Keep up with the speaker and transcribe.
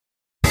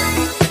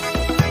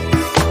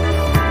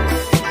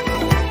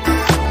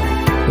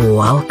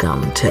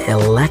Welcome to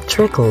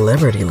Electric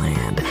Liberty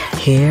Land,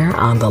 here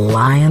on the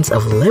Lions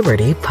of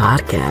Liberty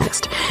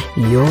podcast,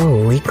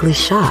 your weekly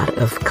shot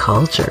of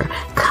culture,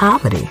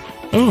 comedy,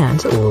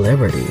 and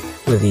liberty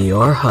with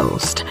your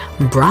host,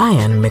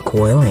 Brian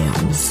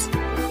McWilliams.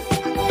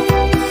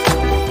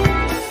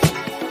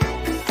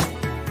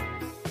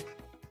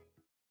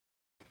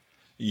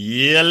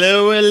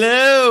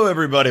 Hello,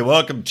 everybody.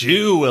 Welcome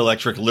to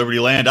Electric Liberty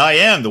Land. I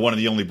am the one and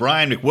the only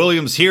Brian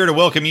McWilliams, here to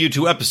welcome you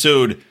to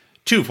episode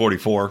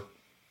 244.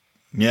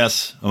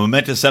 Yes, a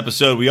momentous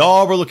episode we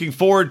all were looking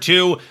forward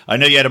to. I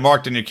know you had it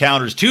marked on your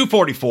calendars,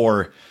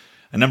 244.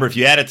 A number, if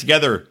you add it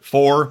together,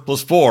 4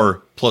 plus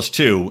 4 plus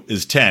 2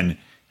 is 10.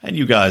 And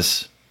you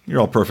guys, you're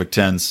all perfect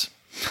 10s.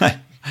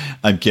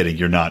 I'm kidding,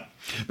 you're not.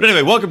 But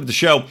anyway, welcome to the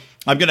show.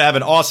 I'm going to have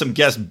an awesome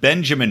guest,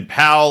 Benjamin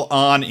Powell,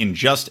 on in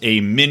just a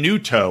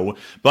minuto.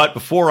 But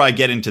before I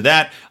get into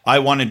that, I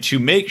wanted to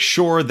make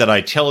sure that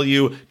I tell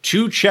you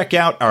to check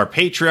out our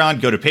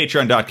Patreon. Go to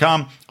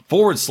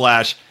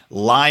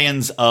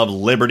patreon.com/Lions of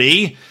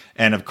Liberty.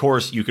 And of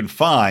course, you can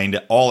find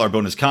all our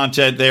bonus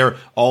content there,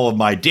 all of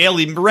my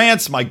daily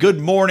rants, my good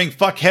morning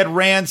fuckhead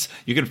rants.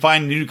 You can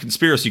find the new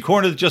Conspiracy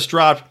Corner that just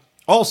dropped.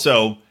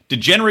 Also,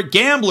 Degenerate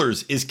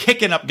Gamblers is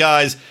kicking up,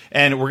 guys,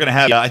 and we're going to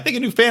have, I think, a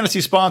new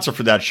fantasy sponsor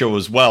for that show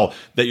as well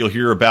that you'll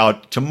hear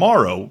about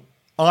tomorrow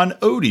on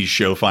Odie's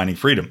show, Finding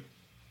Freedom.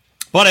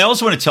 But I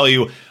also want to tell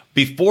you,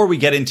 before we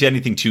get into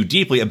anything too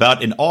deeply,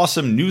 about an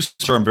awesome news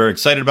story I'm very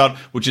excited about,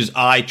 which is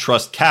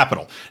iTrust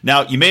Capital.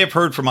 Now, you may have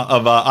heard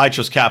of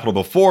iTrust Capital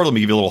before. Let me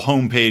give you a little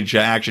homepage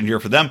action here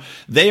for them.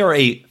 They are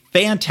a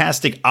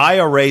fantastic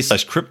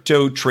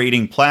IRA/crypto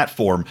trading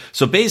platform.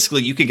 So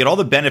basically, you can get all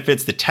the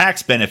benefits, the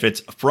tax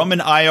benefits from an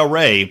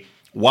IRA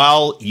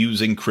while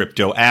using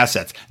crypto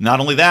assets. Not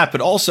only that, but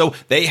also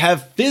they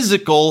have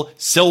physical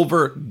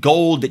silver,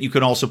 gold that you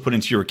can also put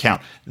into your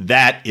account.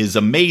 That is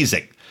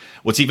amazing.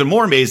 What's even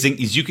more amazing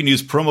is you can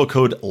use promo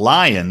code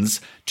LIONS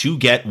to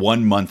get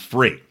 1 month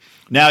free.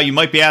 Now, you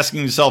might be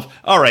asking yourself,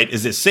 all right,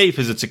 is it safe?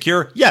 Is it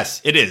secure? Yes,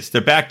 it is.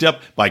 They're backed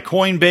up by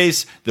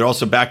Coinbase. They're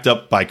also backed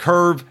up by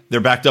Curve. They're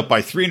backed up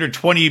by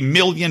 $320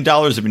 million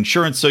of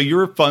insurance. So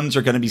your funds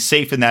are going to be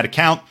safe in that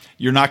account.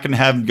 You're not going to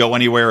have them go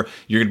anywhere.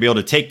 You're going to be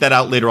able to take that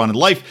out later on in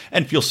life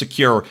and feel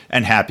secure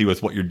and happy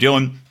with what you're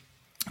doing.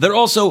 They're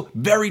also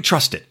very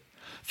trusted.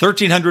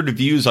 1,300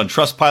 reviews on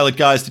Trustpilot,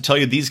 guys, to tell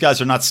you these guys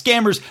are not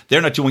scammers.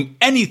 They're not doing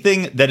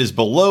anything that is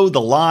below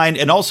the line.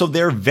 And also,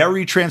 they're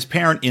very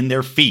transparent in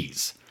their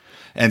fees.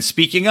 And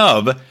speaking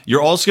of,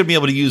 you're also going to be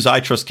able to use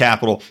iTrust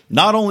Capital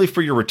not only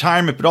for your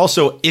retirement, but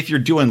also if you're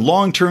doing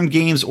long-term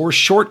gains or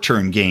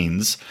short-term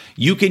gains,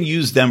 you can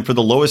use them for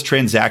the lowest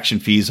transaction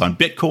fees on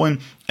Bitcoin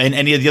and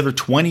any of the other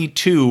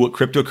 22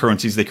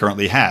 cryptocurrencies they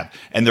currently have.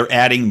 And they're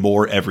adding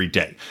more every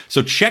day.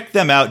 So check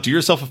them out. Do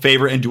yourself a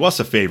favor and do us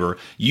a favor.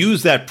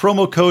 Use that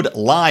promo code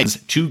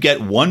LIONS to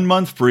get 1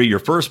 month free. Your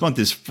first month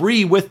is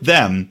free with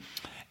them.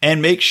 And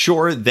make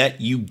sure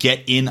that you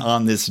get in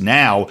on this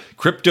now.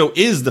 Crypto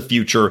is the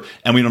future,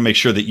 and we want to make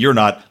sure that you're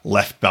not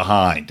left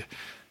behind.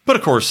 But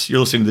of course,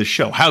 you're listening to this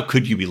show. How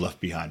could you be left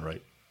behind,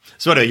 right?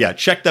 So anyway, yeah,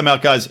 check them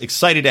out, guys.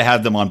 Excited to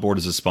have them on board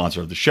as a sponsor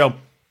of the show.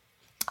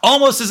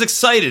 Almost as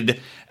excited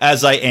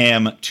as I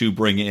am to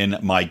bring in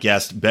my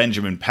guest,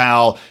 Benjamin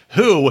Powell,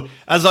 who,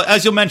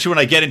 as you'll mention when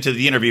I get into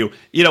the interview,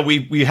 you know,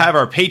 we have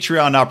our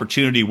Patreon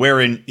opportunity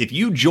wherein if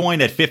you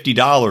join at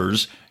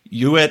 $50,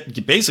 you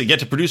basically get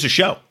to produce a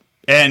show.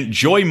 And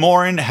Joy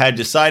Morin had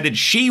decided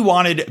she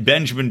wanted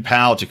Benjamin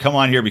Powell to come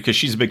on here because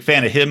she's a big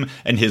fan of him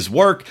and his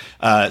work.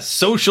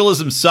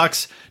 Socialism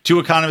Sucks. Two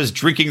Economists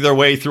Drinking Their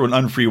Way Through an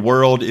Unfree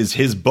World is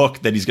his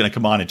book that he's going to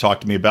come on and talk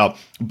to me about.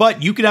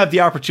 But you can have the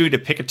opportunity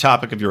to pick a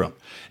topic of your own.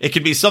 It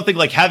could be something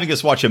like having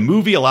us watch a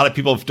movie. A lot of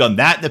people have done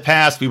that in the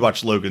past. We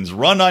watched Logan's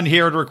Run on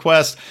here at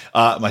request.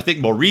 I think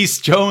Maurice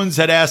Jones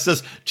had asked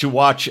us to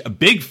watch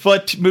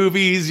Bigfoot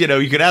movies. You know,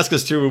 you could ask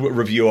us to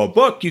review a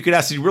book. You could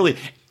ask us really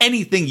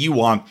anything you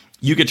want.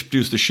 You get to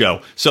produce the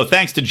show. So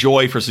thanks to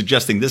Joy for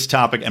suggesting this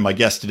topic and my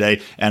guest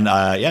today. And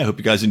I hope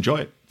you guys enjoy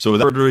it. So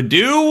without further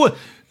ado,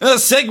 a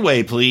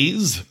segue,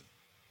 please.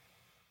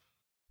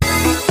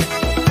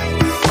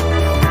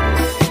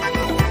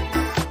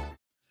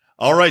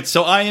 All right,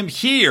 so I am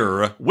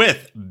here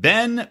with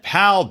Ben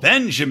Powell,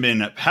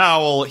 Benjamin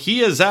Powell. He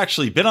has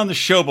actually been on the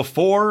show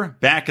before,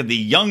 back in the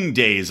young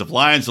days of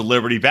Lions of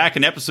Liberty, back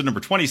in episode number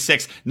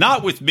 26,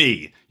 not with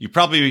me. You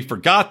probably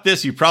forgot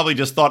this. You probably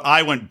just thought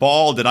I went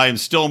bald and I am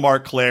still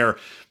Mark Claire.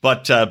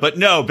 But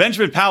no,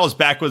 Benjamin Powell is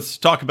back with us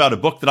to talk about a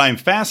book that I am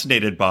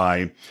fascinated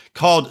by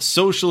called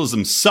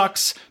Socialism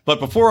Sucks.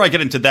 But before I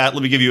get into that,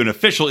 let me give you an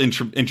official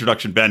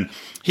introduction, Ben.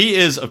 He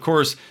is, of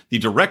course, the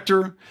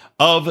director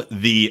of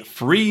the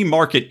Free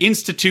Market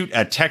Institute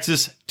at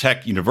Texas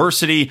Tech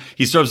University.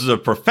 He serves as a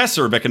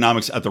professor of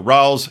economics at the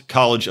Rawls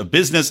College of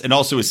Business and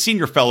also a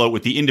senior fellow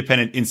with the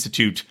Independent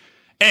Institute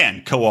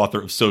and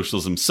co-author of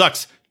Socialism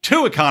Sucks.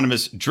 Two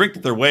Economists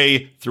Drink Their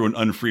Way Through an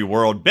Unfree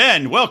World.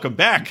 Ben, welcome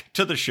back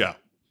to the show.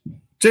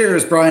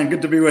 Cheers, Brian.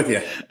 Good to be with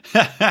you.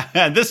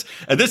 This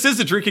is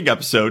a drinking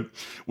episode.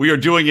 We are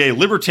doing a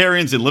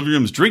Libertarians in Living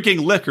Rooms drinking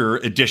liquor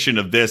edition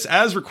of this,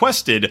 as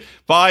requested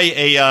by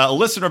a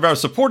listener of our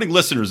supporting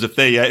listeners. If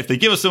they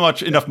give us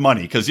enough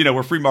money, because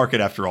we're free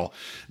market after all,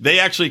 they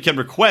actually can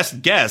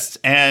request guests.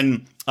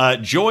 And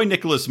Joy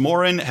Nicholas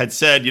Morin had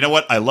said, you know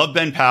what? I love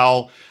Ben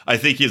Powell. I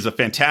think he has a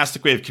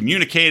fantastic way of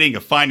communicating,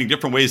 of finding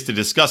different ways to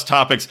discuss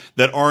topics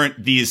that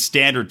aren't these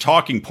standard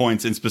talking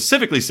points, and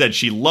specifically said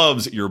she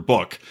loves your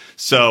book.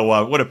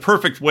 So what a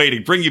perfect way to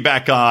bring you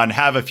back on,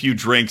 have a few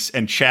drinks,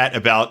 and chat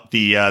about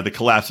the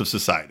collapse of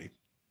society.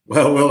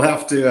 Well, we'll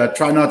have to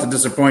try not to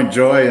disappoint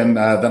Joy, and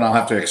then I'll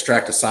have to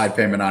extract a side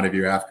payment out of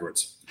you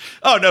afterwards.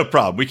 Oh, no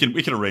problem. We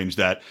can arrange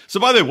that. So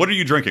by the way, what are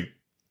you drinking?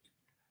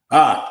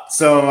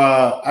 So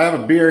I have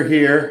a beer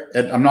here,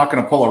 and I'm not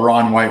going to pull a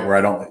Ron White where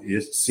I don't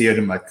see it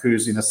in my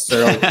koozie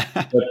necessarily.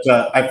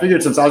 But I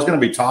figured since I was going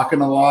to be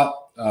talking a lot,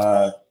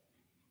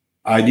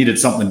 I needed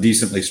something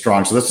decently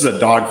strong. So this is a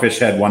Dogfish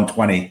Head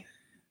 120,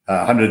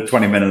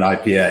 120-minute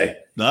IPA.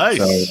 Nice.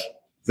 So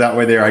that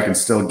way there I can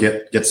still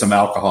get some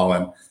alcohol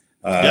in.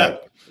 Yeah.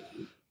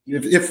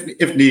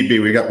 If need be,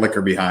 we got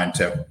liquor behind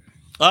too.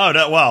 Oh,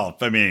 no, well,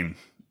 I mean...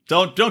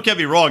 Don't get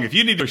me wrong. If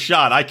you need a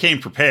shot, I came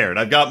prepared.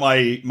 I've got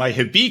my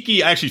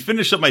Hibiki. I actually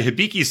finished up my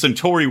Hibiki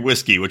Suntory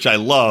whiskey, which I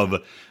love.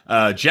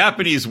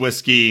 Japanese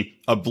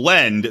whiskey, a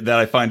blend that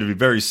I find to be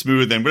very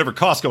smooth. And whatever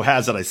Costco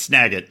has it, I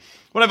snag it.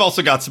 But I've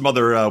also got some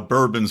other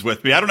bourbons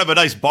with me. I don't have a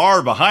nice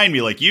bar behind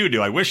me like you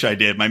do. I wish I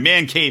did. My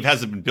man cave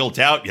hasn't been built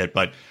out yet,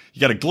 but you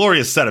got a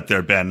glorious setup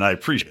there, Ben, and I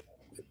appreciate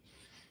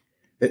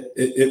it.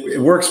 It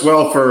works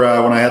well for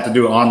when I had to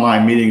do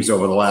online meetings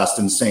over the last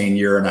insane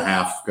year and a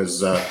half,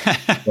 because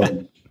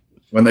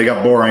when they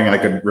got boring, I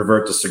could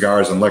revert to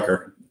cigars and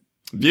liquor.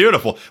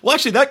 Beautiful. Well,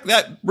 actually,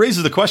 that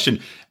raises the question: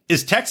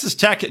 did Texas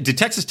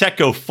Tech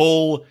go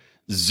full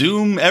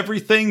Zoom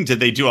everything?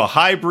 Did they do a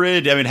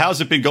hybrid? I mean, how's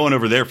it been going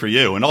over there for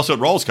you? And also at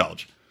Rawls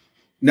College?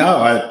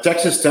 No,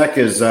 Texas Tech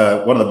is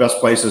one of the best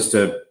places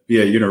to be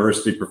a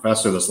university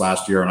professor this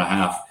last year and a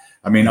half.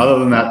 I mean, other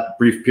than that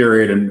brief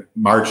period in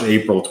March,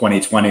 April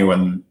 2020,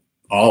 when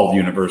all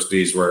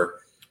universities were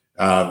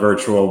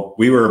virtual,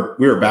 we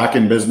were back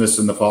in business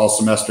in the fall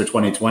semester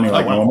 2020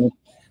 like normal.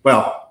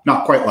 Well,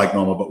 not quite like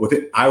normal, but with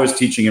it, I was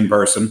teaching in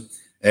person.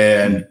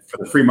 And for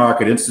the Free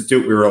Market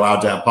Institute, we were allowed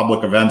to have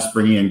public events,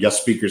 bringing in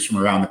guest speakers from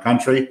around the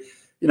country.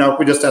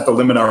 We just had to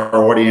limit our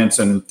audience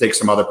and take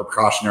some other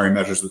precautionary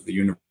measures that the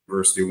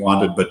university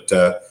wanted. But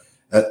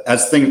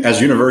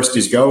as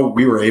universities go,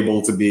 we were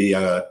able to be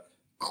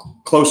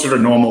closer to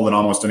normal than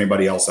almost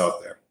anybody else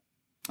out there.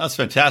 That's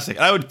fantastic.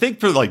 I would think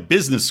for like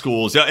business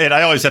schools, and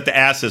I always have to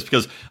ask this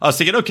because I was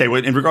thinking, okay,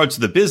 in regards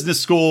to the business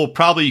school,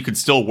 probably you could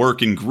still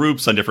work in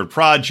groups on different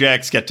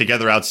projects, get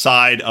together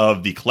outside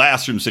of the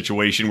classroom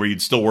situation where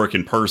you'd still work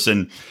in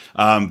person.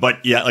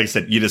 But yeah, like I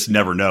said, you just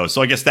never know.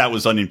 So I guess that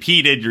was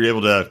unimpeded. You're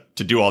able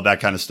to do all that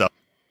kind of stuff.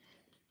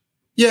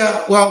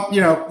 Yeah, well,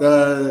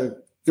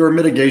 there were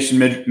mitigation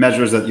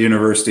measures that the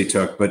university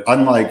took, but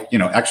unlike,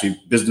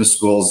 actually business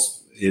schools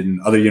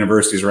in other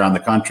universities around the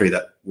country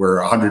that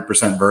were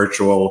 100%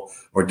 virtual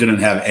or didn't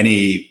have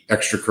any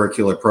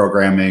extracurricular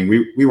programming,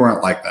 we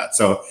weren't like that.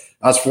 So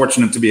I was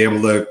fortunate to be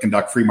able to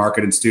conduct Free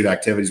Market Institute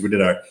activities. We did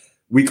a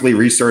weekly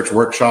research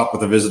workshop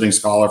with a visiting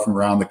scholar from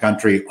around the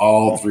country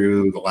all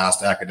through the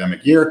last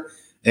academic year.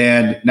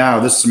 And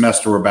now this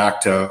semester, we're back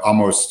to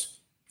almost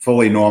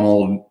fully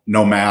normal,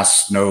 no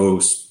masks,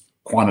 no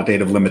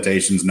quantitative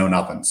limitations, no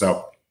nothing.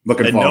 So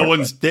looking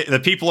forward.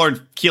 The people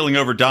aren't keeling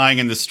over, dying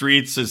in the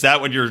streets. Is that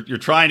what you're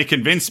trying to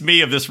convince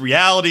me of, this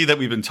reality that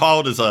we've been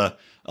told is a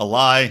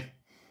lie?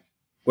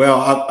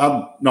 Well,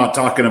 I'm not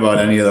talking about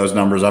any of those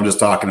numbers. I'm just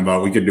talking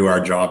about we could do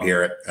our job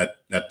here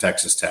at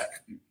Texas Tech.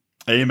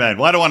 Amen.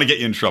 Well, I don't want to get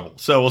you in trouble,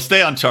 so we'll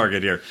stay on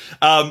target here.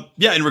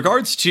 In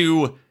regards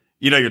to,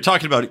 you're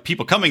talking about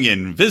people coming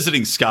in,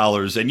 visiting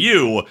scholars, and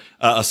you,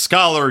 a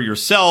scholar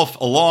yourself,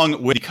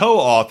 along with the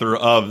co-author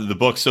of the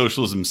book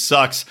Socialism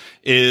Sucks,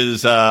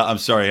 is, I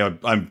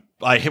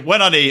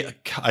went on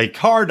a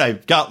card, I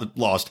got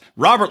lost.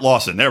 Robert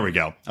Lawson, there we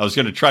go. I was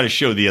going to try to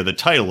show the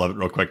title of it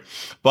real quick.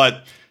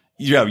 But,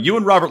 you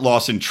and Robert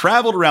Lawson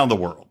traveled around the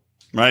world,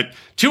 right?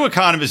 Two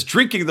economists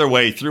drinking their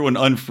way through an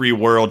unfree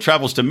world,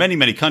 travels to many,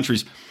 many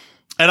countries.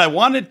 And I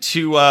wanted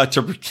to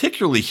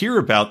particularly hear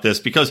about this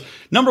because,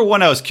 number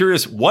one, I was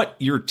curious what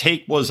your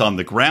take was on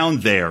the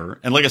ground there.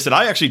 And like I said,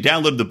 I actually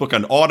downloaded the book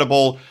on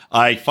Audible.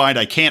 I find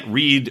I can't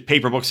read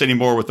paper books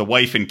anymore with the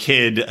wife and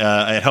kid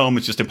at home.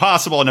 It's just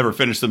impossible. I never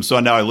finished them. So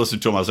now I listen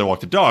to them as I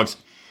walk the dogs.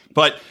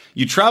 But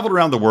you traveled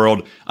around the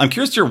world. I'm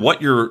curious to hear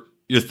what your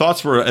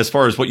thoughts were as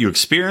far as what you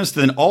experienced,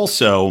 and then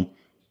also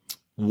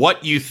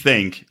what you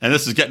think, and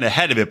this is getting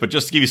ahead of it, but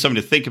just to give you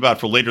something to think about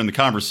for later in the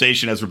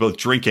conversation as we're both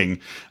drinking,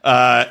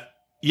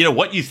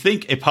 what you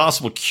think a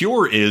possible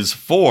cure is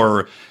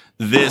for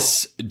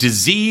this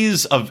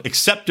disease of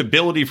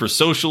acceptability for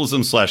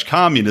socialism /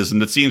 communism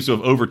that seems to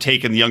have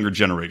overtaken the younger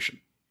generation.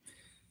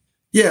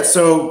 Yeah.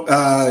 So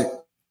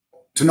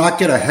to not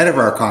get ahead of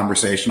our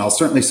conversation, I'll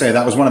certainly say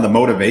that was one of the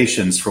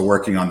motivations for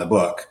working on the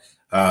book.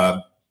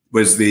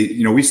 was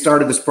we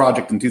started this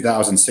project in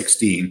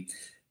 2016,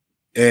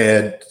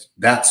 and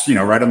that's,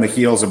 right on the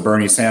heels of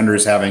Bernie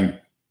Sanders having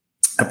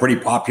a pretty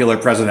popular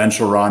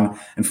presidential run.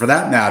 And for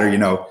that matter,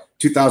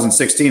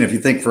 2016, if you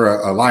think for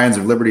a Lions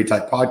of Liberty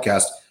type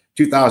podcast,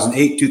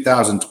 2008,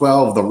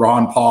 2012,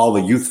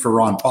 the Youth for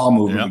Ron Paul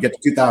movement, we get to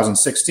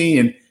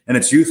 2016 and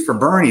it's Youth for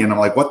Bernie. And I'm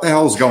like, what the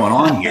hell is going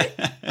on here?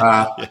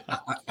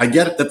 I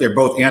get it that they're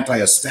both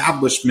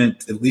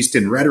anti-establishment, at least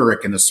in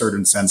rhetoric in a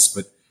certain sense,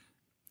 but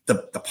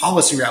the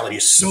policy reality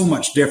is so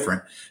much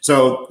different.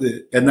 So,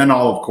 and then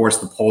of course,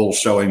 the polls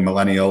showing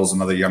millennials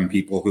and other young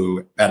people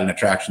who had an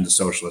attraction to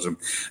socialism.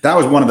 That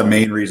was one of the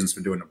main reasons for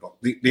doing the book.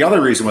 The other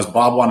reason was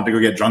Bob wanted to go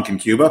get drunk in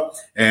Cuba,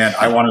 and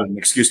I wanted an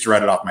excuse to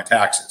write it off my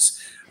taxes.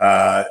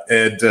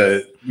 And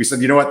we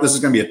said, you know what, this is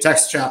going to be a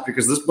text chapter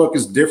because this book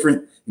is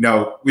different.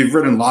 We've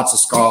written lots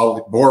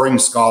of boring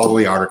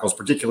scholarly articles,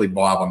 particularly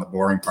Bob on the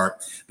boring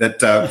part,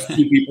 that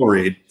few people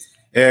read.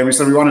 And we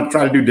said we wanted to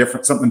try to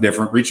do something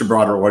different, reach a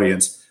broader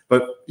audience.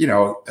 But,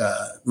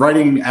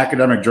 writing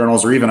academic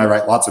journals, or even I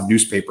write lots of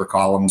newspaper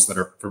columns that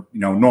are for,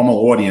 normal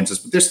audiences,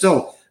 but there's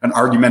still an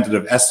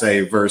argumentative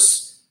essay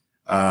versus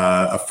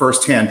a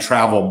firsthand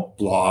travel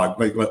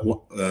blog,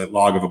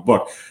 log of a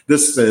book.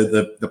 This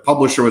the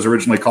publisher was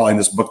originally calling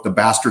this book the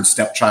bastard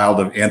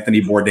stepchild of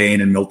Anthony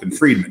Bourdain and Milton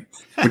Friedman,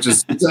 which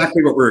is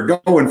exactly what we were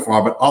going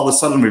for. But all of a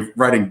sudden we're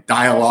writing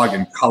dialogue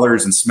and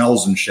colors and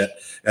smells and shit.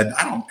 And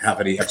I don't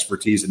have any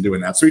expertise in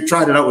doing that. So we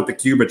tried it out with the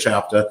Cuba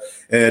chapter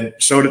and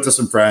showed it to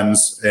some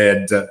friends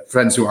and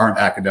friends who aren't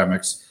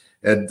academics.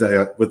 And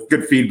with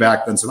good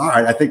feedback, then said, all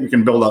right, I think we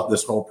can build up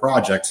this whole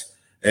project.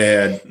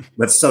 And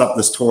let's set up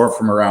this tour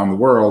from around the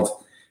world.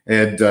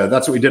 And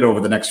that's what we did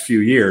over the next few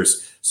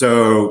years.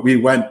 So we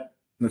went,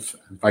 if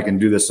I can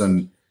do this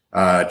in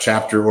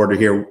chapter order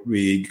here,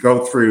 we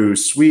go through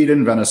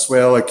Sweden,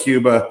 Venezuela,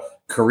 Cuba,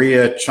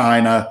 Korea,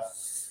 China,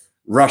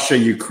 Russia,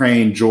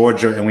 Ukraine,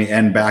 Georgia, and we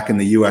end back in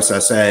the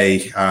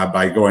USSA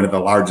by going to the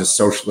largest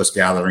socialist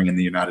gathering in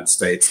the United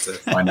States to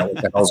find out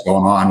what the hell's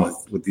going on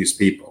with these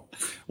people.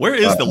 Where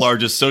is the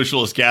largest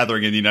socialist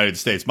gathering in the United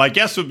States? My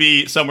guess would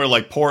be somewhere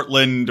like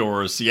Portland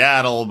or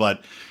Seattle,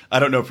 but I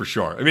don't know for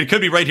sure. I mean, it could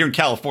be right here in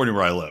California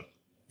where I live.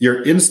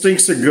 Your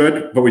instincts are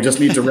good, but we just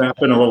need to wrap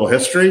in a little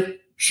history.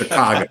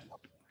 Chicago.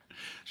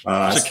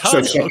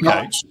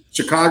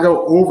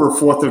 Chicago over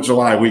 4th of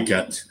July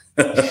weekend.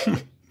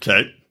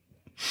 Okay.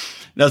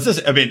 Now, is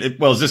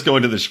this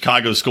going to the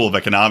Chicago School of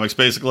Economics,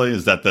 basically?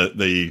 Is that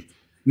the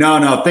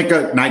No. Think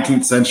of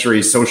 19th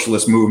century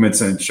socialist movements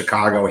in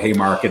Chicago,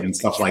 Haymarket, and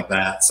stuff like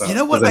that. So, you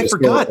know what? I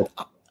forgot.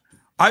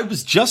 I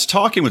was just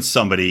talking with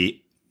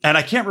somebody, and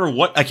I can't remember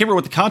what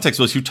the context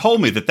was, who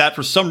told me that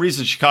for some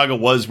reason Chicago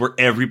was where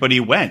everybody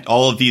went.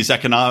 All of these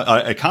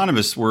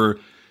economists were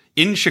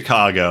in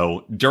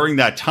Chicago during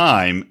that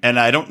time, and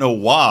I don't know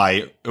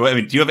why. I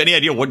mean, do you have any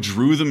idea what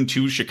drew them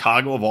to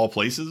Chicago of all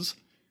places?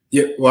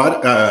 Yeah,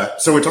 well,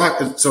 so we're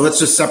talking. So let's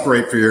just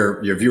separate for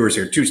your viewers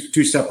here two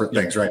separate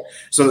things, right?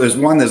 So there's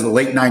the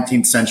late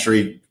 19th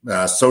century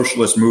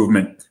socialist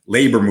movement,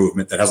 labor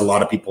movement that has a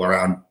lot of people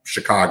around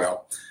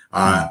Chicago,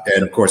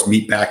 and of course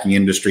meatpacking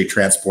industry,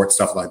 transport,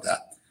 stuff like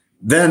that.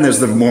 Then there's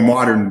the more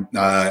modern,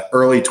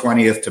 early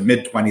 20th to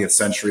mid 20th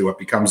century, what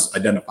becomes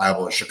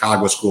identifiable as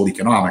Chicago School of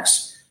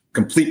Economics.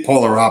 Complete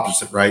polar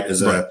opposite, right?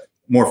 Is a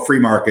more free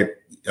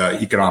market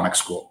economic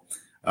school.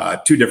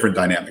 Two different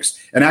dynamics.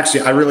 And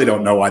actually, I really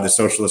don't know why the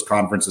Socialist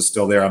Conference is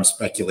still there. I'm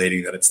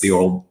speculating that it's the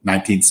old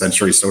 19th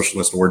century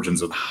socialist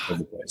origins of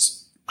the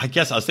place. I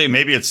guess I'll say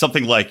maybe it's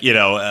something like,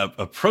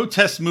 a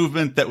protest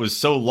movement that was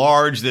so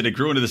large that it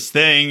grew into this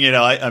thing.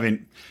 I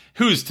mean,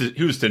 who's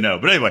to know?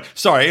 But anyway,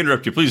 sorry, I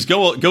interrupt you. Please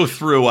go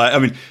through.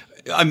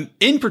 I'm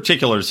in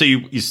particular. So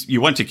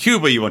you went to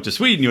Cuba, you went to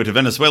Sweden, you went to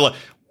Venezuela.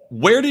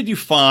 Where did you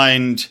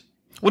find?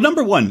 Well,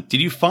 number one, did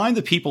you find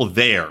the people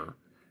there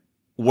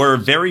were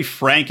very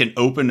frank and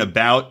open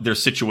about their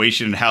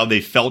situation and how they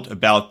felt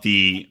about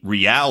the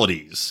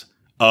realities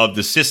of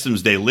the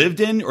systems they lived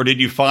in? Or did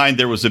you find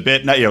there was a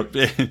bit,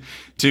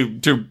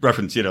 to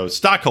reference,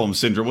 Stockholm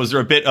syndrome, was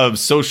there a bit of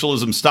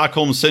socialism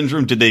Stockholm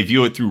syndrome? Did they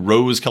view it through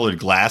rose-colored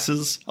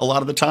glasses a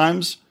lot of the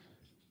times?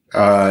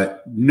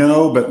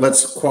 No, but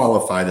let's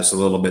qualify this a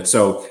little bit.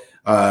 So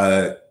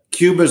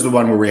Cuba is the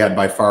one where we had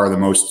by far the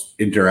most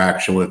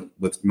interaction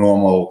with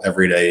normal,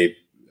 everyday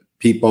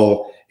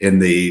people in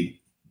the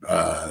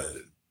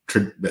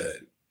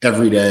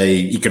everyday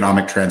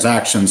economic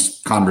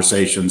transactions,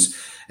 conversations.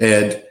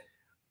 And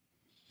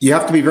you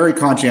have to be very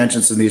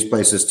conscientious in these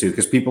places too,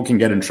 because people can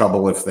get in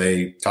trouble if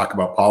they talk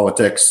about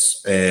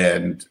politics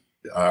and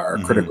are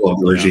critical of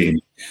the regime.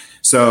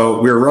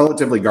 So we're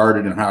relatively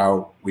guarded in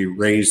how we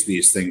raise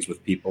these things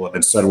with people, and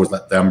instead we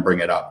let them bring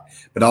it up.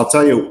 But I'll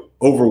tell you,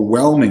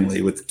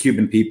 overwhelmingly with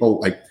Cuban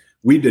people,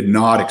 we did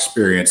not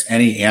experience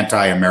any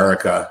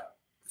anti-America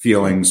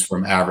feelings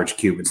from average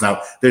Cubans.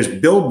 Now, there's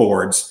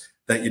billboards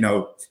that,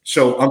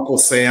 show Uncle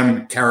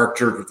Sam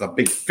character with a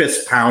big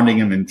fist pounding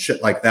him and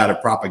shit like that of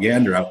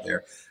propaganda out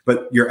there.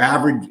 But your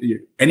average,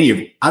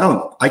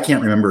 I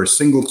can't remember a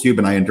single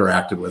Cuban I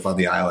interacted with on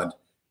the island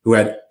who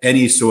had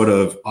any sort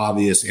of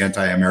obvious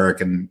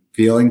anti-American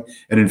feeling.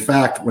 And in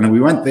fact, when we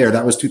went there,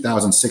 that was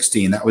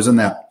 2016. That was in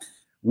that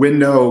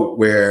window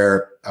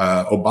where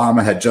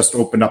Obama had just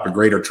opened up a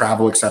greater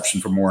travel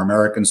exception for more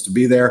Americans to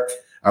be there.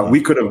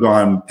 We could have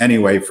gone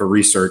anyway for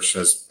research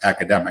as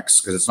academics,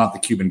 because it's not the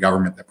Cuban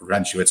government that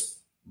prevents you. It's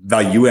the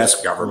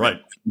U.S.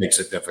 government that makes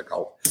it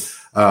difficult.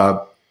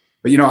 But,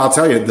 I'll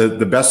tell you,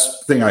 the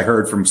best thing I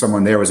heard from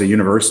someone there was a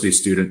university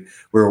student.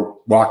 We were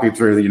walking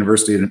through the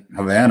University of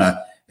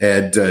Havana,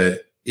 and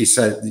he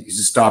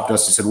stopped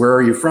us. He said, "Where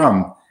are you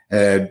from?"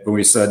 And when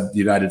we said the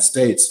United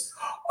States,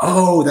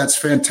 "Oh, that's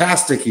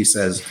fantastic," he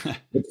says.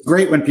 "It's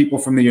great when people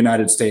from the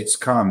United States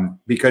come,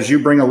 because you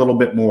bring a little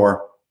bit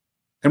more."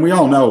 And we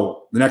all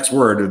know the next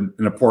word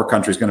in a poor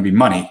country is going to be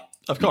money,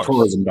 of course,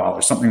 tourism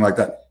dollars, something like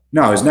that.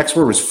 No, his next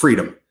word was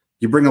freedom.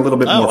 You bring a little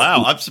bit more. Oh, wow.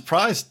 Freedom. I'm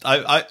surprised.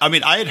 I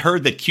mean, I had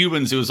heard that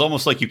Cubans, it was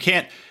almost like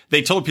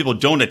they told people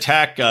don't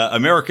attack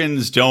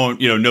Americans,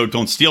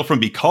 don't steal from,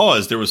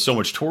 because there was so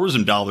much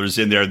tourism dollars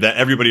in there that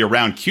everybody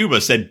around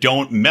Cuba said,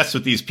 don't mess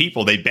with these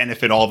people. They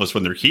benefit all of us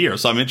when they're here.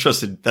 So I'm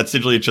interested. That's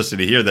really interesting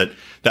to hear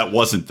that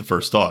wasn't the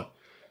first thought.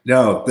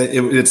 No,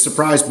 it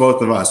surprised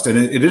both of us. And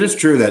it is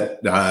true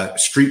that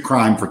street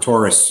crime for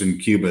tourists in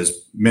Cuba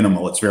is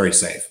minimal. It's very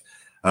safe.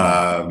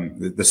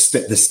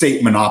 The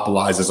state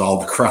monopolizes all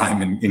the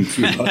crime in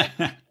Cuba.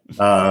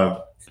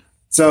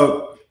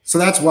 So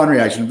that's one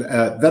reaction.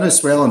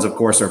 Venezuelans, of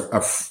course,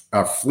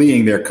 are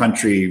fleeing their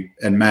country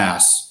en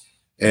masse.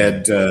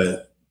 And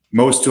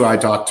most who I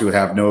talk to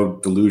have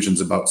no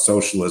delusions about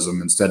socialism.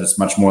 Instead, it's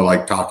much more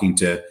like talking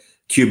to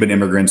Cuban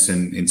immigrants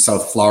in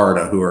South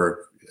Florida who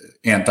are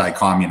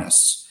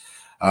anti-communists.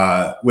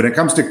 When it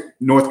comes to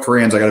North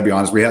Koreans, I got to be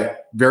honest, we had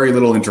very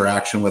little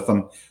interaction with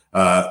them.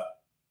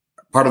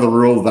 Part of the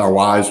rule with our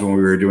wives when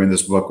we were doing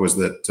this book was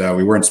that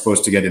we weren't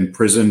supposed to get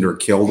imprisoned or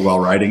killed while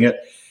writing it,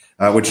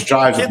 which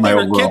jives with my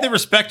overall. Can't they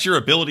respect your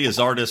ability as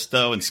artists,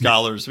 though, and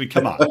scholars? I mean,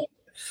 come on.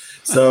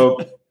 So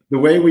the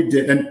way we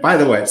did, and by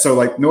the way, so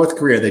like North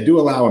Korea, they do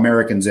allow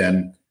Americans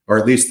in, or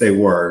at least they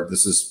were.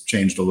 This has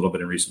changed a little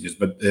bit in recent years,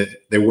 but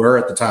they were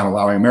at the time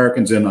allowing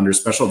Americans in under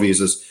special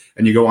visas,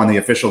 and you go on the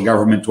official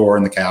government tour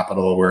in the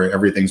capital where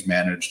everything's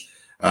managed.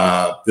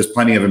 There's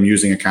plenty of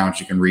amusing accounts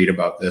you can read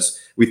about this.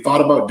 We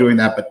thought about doing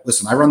that, but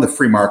listen, I run the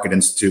Free Market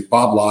Institute.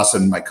 Bob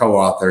Lawson, my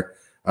co-author,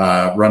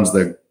 runs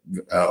the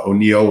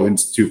O'Neill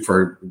Institute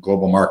for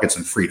Global Markets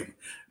and Freedom.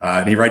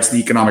 And he writes the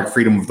Economic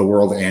Freedom of the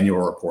World annual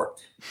report.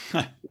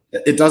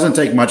 It doesn't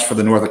take much for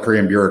the North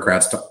Korean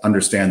bureaucrats to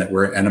understand that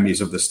we're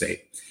enemies of the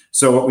state.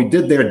 So what we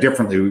did there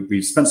differently,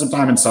 we spent some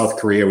time in South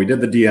Korea. We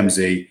did the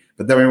DMZ,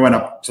 but then we went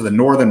up to the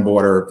northern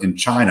border in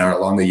China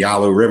along the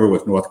Yalu River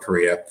with North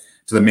Korea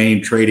to the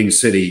main trading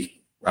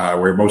city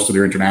where most of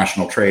their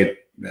international trade,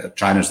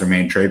 China's their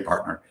main trade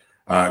partner,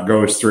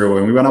 goes through.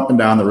 And we went up and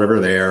down the river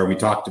there. We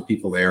talked to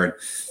people there.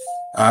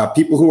 And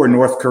people who are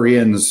North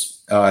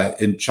Koreans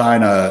in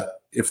China,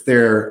 if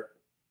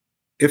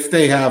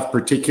they have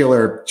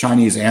particular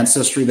Chinese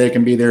ancestry, they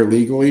can be there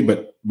legally,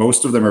 but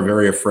most of them are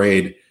very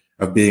afraid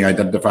of being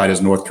identified as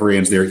North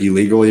Koreans there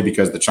illegally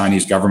because the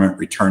Chinese government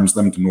returns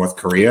them to North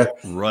Korea.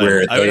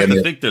 Right. I would have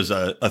to think there's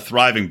a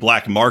thriving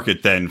black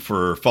market then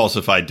for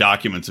falsified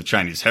documents of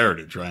Chinese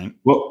heritage, right?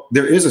 Well,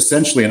 there is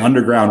essentially an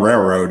underground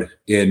railroad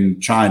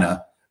in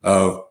China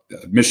of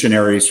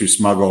missionaries who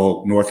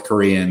smuggle North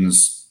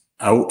Koreans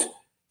out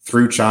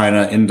through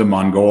China into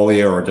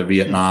Mongolia or to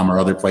Vietnam or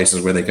other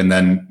places where they can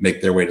then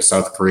make their way to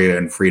South Korea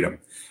and freedom.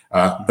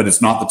 But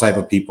it's not the type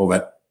of people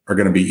that are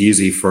going to be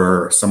easy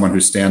for someone who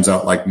stands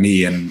out like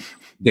me in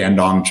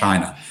Dandong,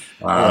 China,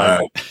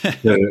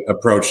 to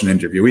approach an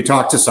interview. We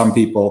talked to some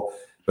people,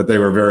 but they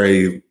were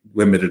very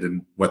limited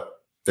in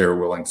what they were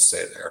willing to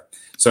say there.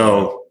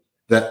 So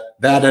that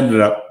ended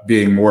up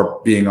being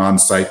more being on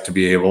site to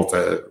be able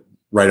to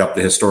write up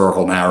the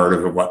historical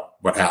narrative of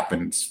what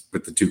happened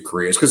with the two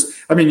Koreas. Because,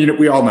 I mean,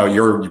 we all know,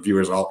 your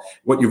viewers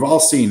what you've all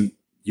seen,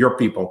 your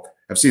people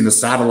have seen the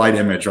satellite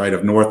image, right,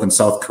 of North and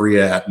South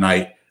Korea at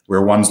night,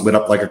 where one's lit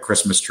up like a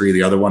Christmas tree,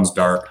 the other one's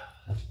dark.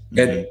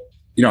 And,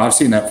 I've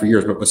seen that for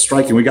years, but what's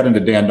striking, we got into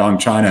Dandong,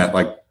 China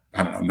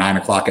at 9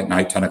 o'clock at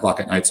night, 10 o'clock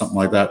at night, something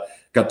like that.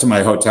 Got to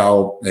my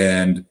hotel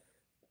and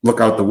look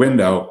out the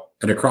window,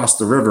 and across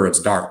the river, it's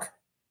dark.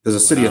 There's a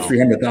city of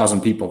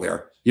 300,000 people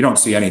there. You don't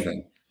see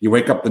anything. You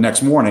wake up the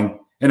next morning,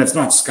 and it's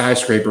not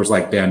skyscrapers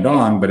like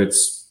Dandong, but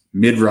it's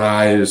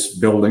mid-rise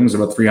buildings,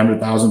 about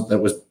 300,000 that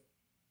was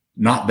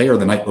not there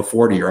the night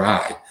before to your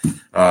eye.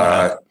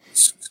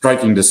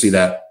 Striking to see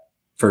that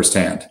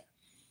firsthand.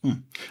 Well,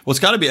 it's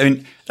got to be. I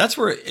mean, that's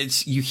where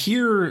you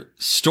hear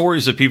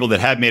stories of people that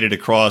have made it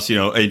across,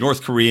 a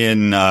North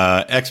Korean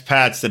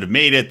expats that have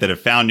made it, that have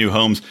found new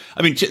homes.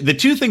 I mean, the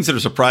two things that are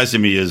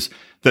surprising me is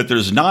that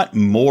there's not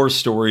more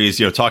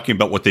stories, talking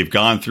about what they've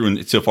gone through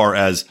and so far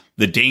as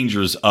the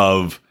dangers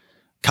of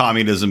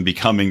communism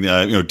becoming,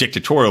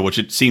 dictatorial, which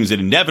it seems it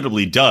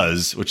inevitably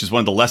does, which is one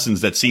of the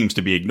lessons that seems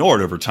to be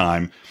ignored over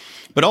time.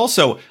 But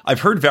also, I've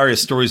heard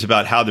various stories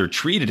about how they're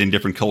treated in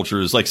different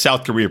cultures, like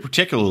South Korea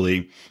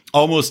particularly,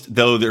 almost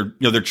though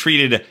they're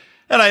treated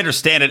And I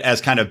understand it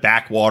as kind of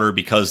backwater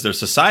because their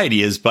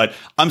society is, but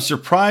I'm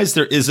surprised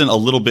there isn't a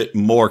little bit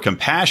more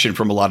compassion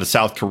from a lot of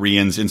South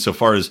Koreans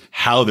insofar as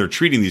how they're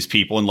treating these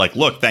people. And like,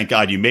 look, thank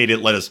God you made it.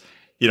 Let us,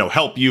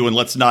 help you. And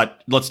let's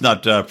not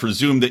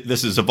presume that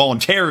this is a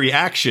voluntary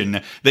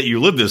action that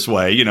you live this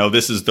way.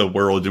 This is the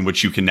world in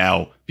which you can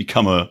now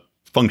become a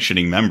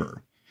functioning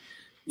member.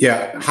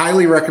 Yeah,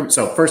 highly recommend.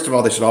 So first of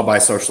all, they should all buy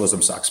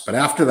Socialism Sucks. But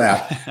after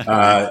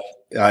that,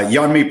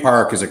 Yeonmi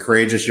Park is a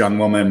courageous young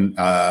woman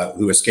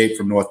who escaped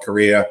from North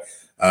Korea.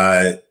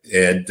 And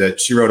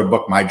she wrote a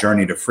book, My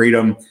Journey to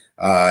Freedom,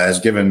 has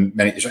given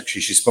many.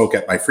 She spoke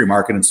at my Free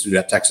Market Institute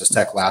at Texas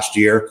Tech last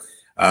year.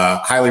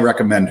 Highly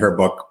recommend her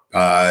book.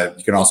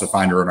 You can also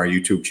find her on our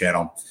YouTube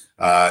channel.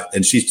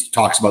 And she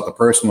talks about the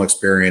personal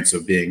experience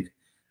of being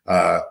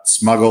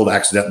smuggled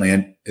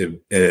accidentally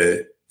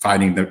in,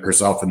 finding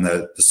herself in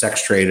the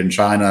sex trade in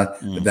China,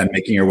 but then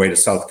making her way to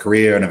South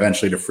Korea and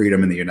eventually to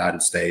freedom in the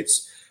United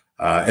States.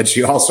 And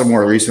she also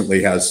more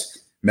recently has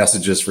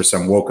messages for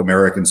some woke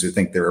Americans who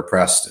think they're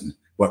oppressed and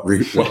what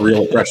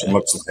real oppression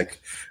looks like.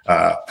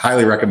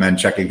 Highly recommend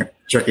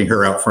checking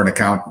her out for an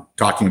account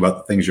talking about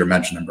the things you're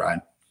mentioning,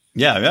 Brian.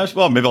 Yeah,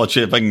 well, maybe I'll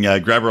check if I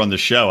can grab her on the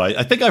show.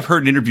 I think I've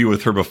heard an interview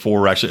with her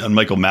before, actually, on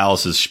Michael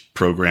Malice's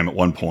program at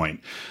one point.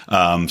 So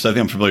I think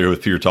I'm familiar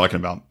with who you're talking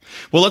about.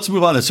 Well, let's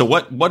move on. So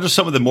what are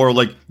some of the more,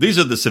 like, these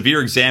are the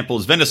severe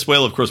examples.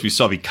 Venezuela, of course, we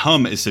saw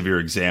become a severe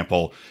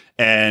example.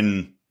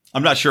 And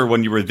I'm not sure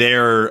when you were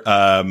there,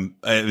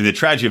 the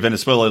tragedy of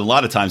Venezuela, a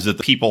lot of times, is that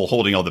the people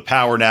holding all the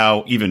power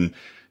now, even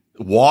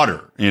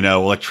water,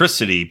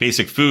 electricity,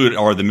 basic food,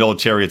 are the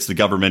military, it's the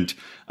government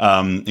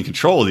in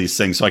control of these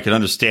things. So I can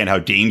understand how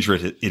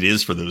dangerous it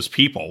is for those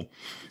people.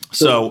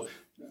 So,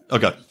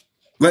 okay.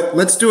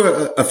 Let's do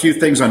a few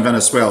things on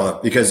Venezuela,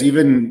 because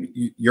even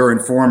your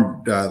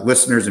informed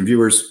listeners and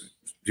viewers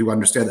do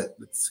understand that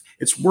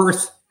it's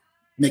worth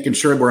making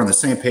sure we're on the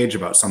same page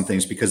about some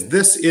things, because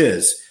this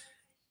is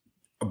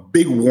a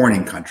big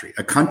warning country,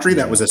 a country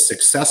that was a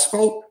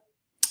successful,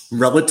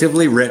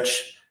 relatively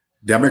rich,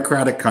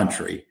 democratic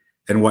country,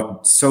 and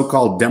what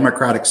so-called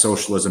democratic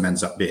socialism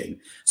ends up being.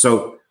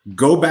 So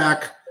go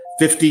back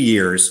 50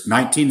 years,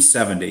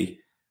 1970,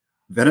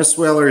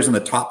 Venezuela is in the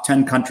top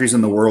 10 countries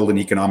in the world in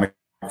economic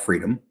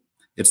freedom.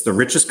 It's the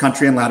richest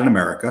country in Latin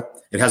America.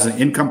 It has an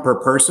income per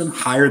person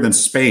higher than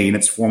Spain,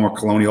 its former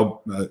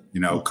colonial,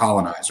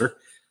 colonizer.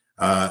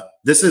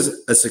 This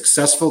is a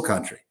successful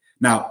country.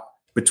 Now,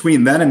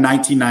 between then and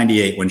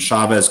 1998, when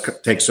Chavez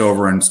takes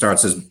over and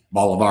starts his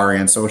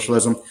Bolivarian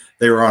socialism,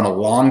 they were on a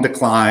long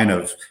decline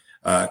of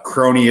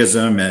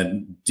cronyism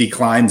and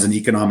declines in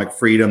economic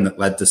freedom that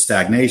led to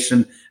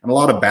stagnation and a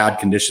lot of bad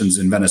conditions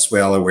in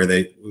Venezuela where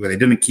they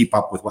didn't keep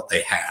up with what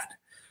they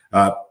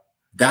had.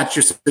 That's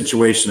your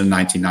situation in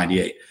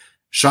 1998.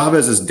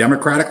 Chavez is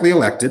democratically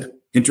elected.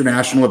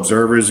 International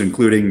observers,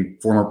 including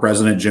former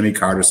President Jimmy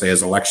Carter, say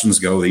as elections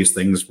go, these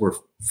things were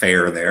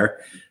fair there.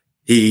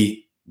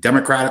 He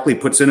democratically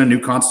puts in a new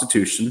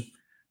constitution,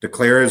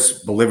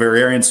 declares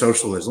Bolivarian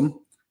socialism.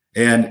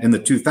 And in the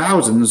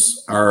 2000s,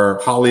 our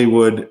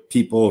Hollywood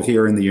people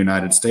here in the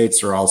United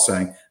States are all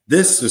saying,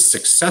 this is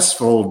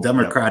successful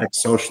democratic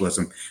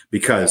socialism,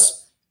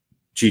 because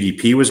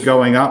GDP was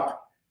going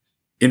up,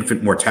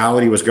 infant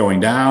mortality was going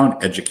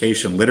down,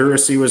 education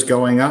literacy was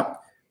going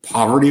up,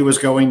 poverty was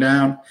going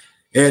down.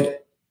 And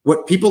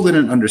what people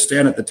didn't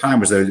understand at the time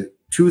was that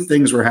two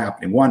things were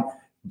happening. One,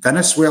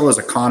 Venezuela's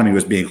economy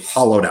was being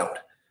hollowed out.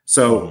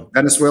 So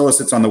Venezuela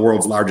sits on the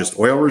world's largest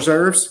oil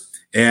reserves.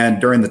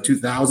 And during the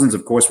 2000s,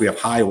 of course, we have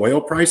high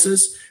oil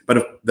prices. But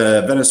if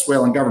the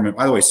Venezuelan government,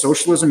 by the way,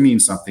 socialism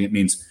means something. It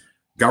means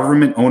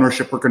government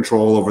ownership or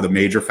control over the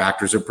major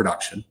factors of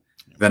production.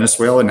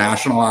 Venezuela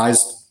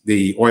nationalized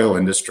the oil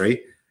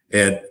industry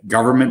and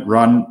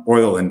government-run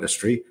oil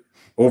industry.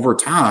 Over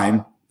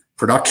time,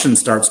 production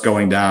starts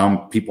going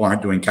down. People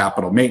aren't doing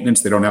capital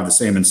maintenance. They don't have the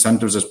same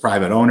incentives as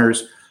private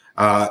owners.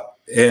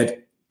 And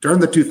during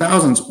the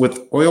 2000s, with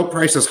oil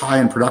prices high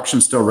and production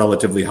still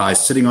relatively high,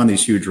 sitting on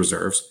these huge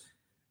reserves,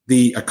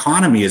 the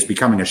economy is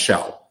becoming a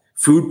shell.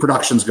 Food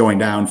production's going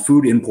down.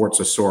 Food imports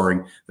are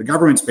soaring. The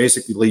government's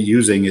basically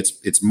using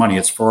its money,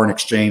 its foreign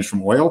exchange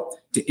from oil,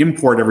 to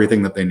import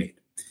everything that they need.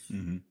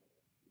 Mm-hmm.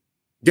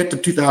 Get to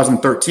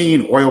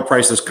 2013, oil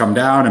prices come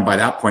down. And by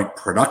that point,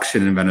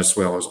 production in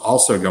Venezuela is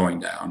also going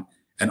down.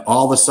 And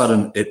all of a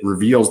sudden, it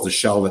reveals the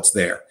shell that's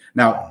there.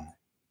 Now,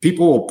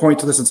 people will point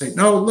to this and say,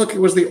 no, look, it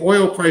was the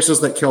oil prices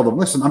that killed them.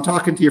 Listen, I'm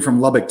talking to you from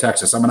Lubbock,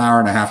 Texas. I'm an hour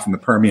and a half from the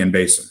Permian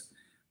Basin.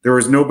 There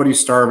was nobody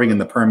starving in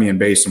the Permian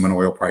Basin when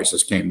oil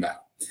prices came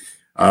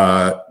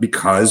down,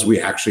 because we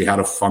actually had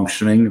a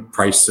functioning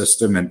price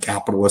system and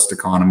capitalist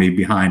economy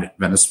behind it.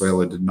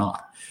 Venezuela did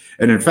not.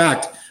 And in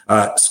fact,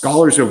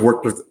 scholars who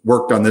have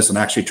worked on this and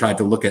actually tried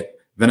to look at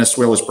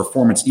Venezuela's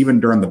performance even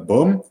during the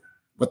boom,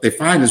 what they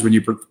find is when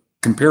you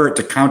compare it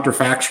to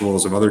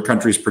counterfactuals of other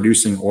countries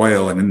producing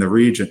oil and in the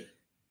region,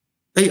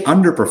 they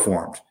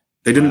underperformed.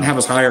 They didn't have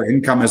as higher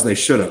income as they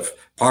should have.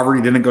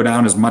 Poverty didn't go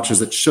down as much as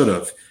it should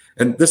have.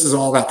 And this is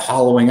all that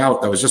hollowing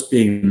out that was just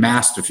being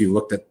masked if you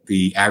looked at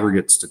the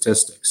aggregate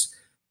statistics.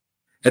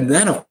 And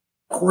then, of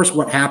course,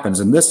 what happens,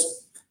 and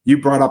this, you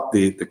brought up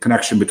the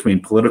connection between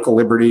political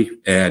liberty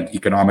and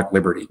economic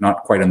liberty,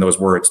 not quite in those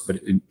words, but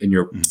in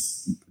your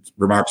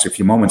remarks a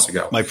few moments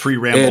ago. My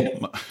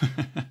pre-ramble.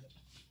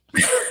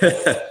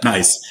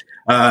 Nice.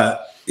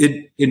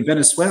 In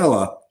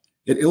Venezuela,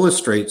 it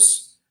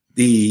illustrates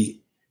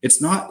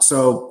it's not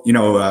so,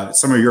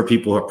 some of your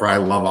people who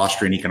probably love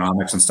Austrian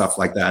economics and stuff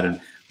like that.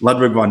 And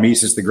Ludwig von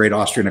Mises, the great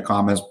Austrian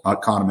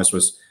economist,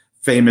 was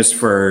famous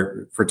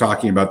for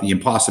talking about the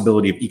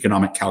impossibility of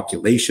economic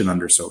calculation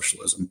under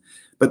socialism.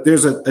 But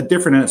there's a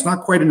different, and it's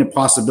not quite an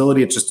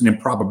impossibility, it's just an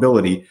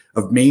improbability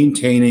of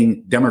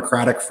maintaining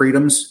democratic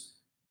freedoms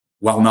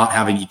while not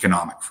having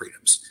economic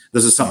freedoms.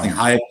 This is something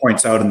Hayek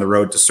points out in The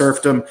Road to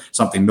Serfdom,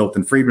 something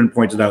Milton Friedman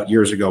pointed out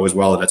years ago as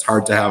well, that it's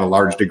hard to have a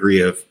large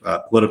degree of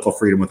political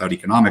freedom without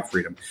economic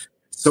freedom.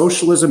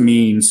 Socialism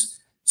means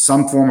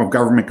some form of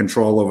government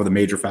control over the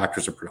major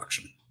factors of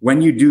production.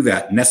 When you do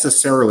that,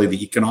 necessarily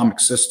the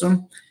economic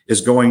system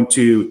is going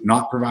to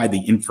not provide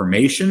the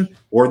information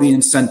or the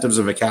incentives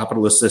of a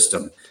capitalist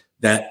system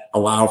that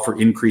allow for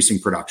increasing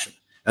production.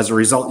 As a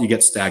result, you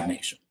get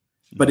stagnation.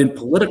 But in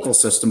political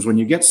systems, when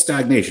you get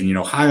stagnation,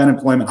 high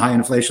unemployment, high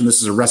inflation,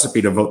 this is a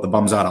recipe to vote the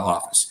bums out of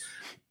office.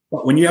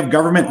 But when you have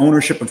government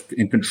ownership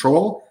and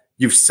control,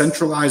 you've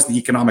centralized the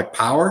economic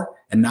power,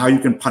 and now you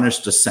can punish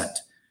dissent.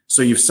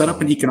 So you've set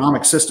up an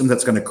economic system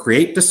that's going to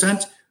create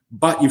dissent,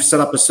 but you've set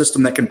up a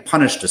system that can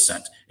punish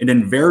dissent. And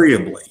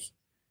invariably,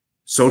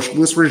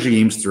 socialist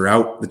regimes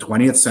throughout the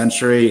 20th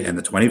century and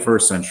the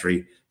 21st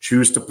century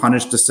choose to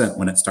punish dissent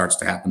when it starts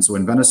to happen. So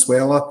in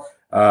Venezuela,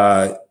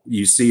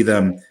 you see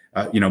them,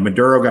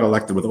 Maduro got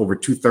elected with over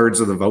 2/3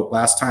 of the vote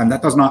last time.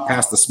 That does not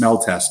pass the smell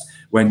test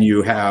when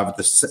you have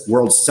the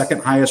world's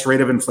second highest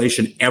rate of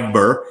inflation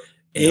ever.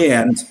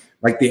 And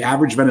like the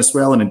average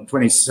Venezuelan in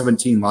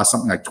 2017 lost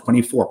something like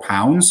 24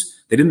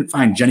 pounds. They didn't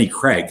find Jenny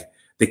Craig.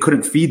 They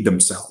couldn't feed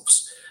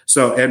themselves.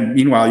 So, and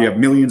meanwhile, you have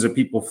millions of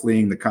people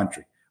fleeing the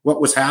country. What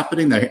was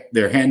happening?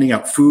 They're handing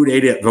out food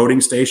aid at voting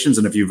stations.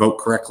 And if you vote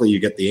correctly, you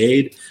get the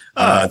aid.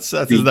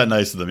 Isn't that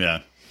nice of them?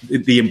 Yeah.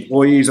 The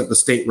employees at the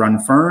state-run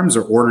firms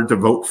are ordered to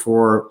vote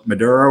for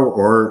Maduro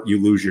or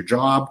you lose your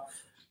job.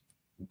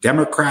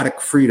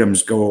 Democratic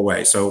freedoms go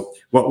away. So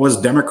what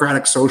was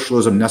democratic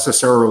socialism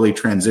necessarily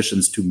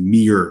transitions to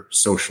mere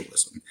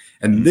socialism.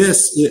 And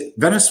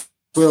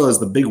Venezuela is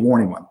the big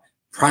warning one.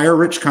 Prior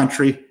rich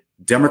country,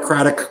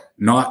 democratic,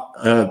 not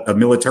a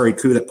military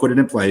coup that put it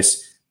in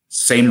place,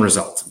 same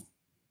result.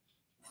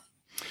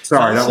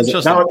 Sorry, that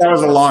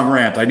was a long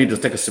rant. I need to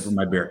take a sip of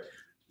my beer.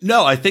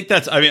 No, I think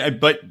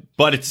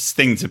but it's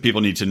things that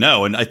people need to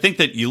know. And I think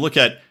that you look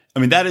at,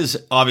 that is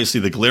obviously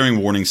the glaring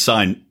warning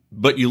sign,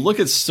 but you look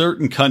at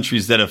certain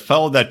countries that have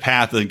followed that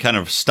path and kind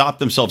of stopped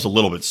themselves a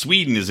little bit.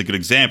 Sweden is a good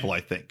example,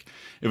 I think,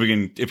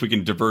 if we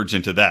can diverge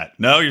into that.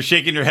 No, you're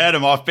shaking your head.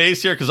 I'm off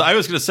base here. Cause I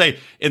was going to say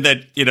in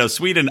that,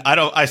 Sweden,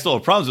 I still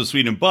have problems with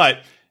Sweden,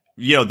 but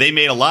they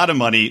made a lot of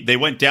money. They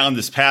went down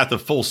this path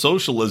of full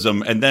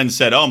socialism and then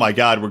said, oh my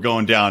God, we're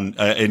going down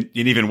an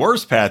even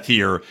worse path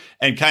here,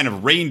 and kind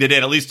of reined it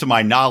in, at least to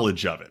my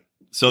knowledge of it.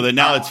 So that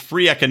now it's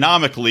free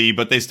economically,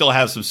 but they still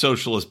have some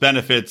socialist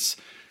benefits.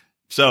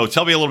 So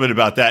tell me a little bit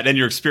about that and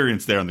your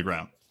experience there on the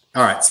ground.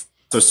 All right.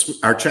 So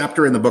our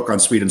chapter in the book on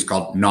Sweden is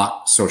called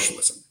Not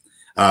Socialism,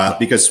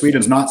 because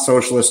Sweden's not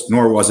socialist,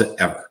 nor was it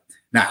ever.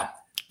 Now,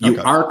 you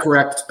are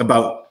correct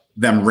about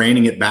them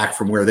reining it back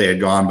from where they had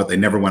gone, but they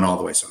never went all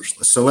the way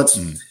socialist. So let's,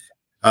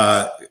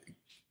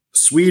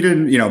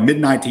 Sweden,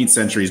 mid-19th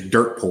century is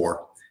dirt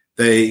poor.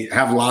 They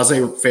have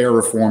laissez-faire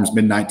reforms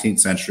mid-19th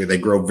century. They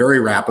grow very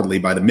rapidly.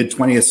 By the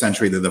mid-20th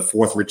century, they're the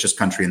fourth richest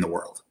country in the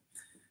world.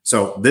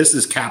 So this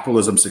is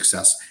capitalism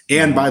success.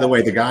 And by the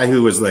way, the guy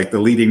who was like the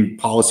leading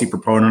policy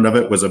proponent of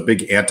it was a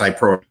big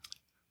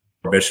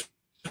anti-prohibitionist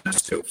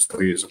too. So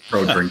he was a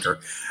pro-drinker.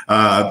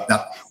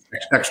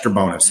 Extra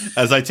bonus.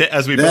 As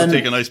we both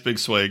take a nice big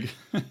swig.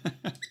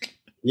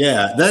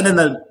 Yeah. Then in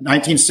the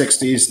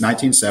 1960s,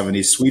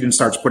 1970s, Sweden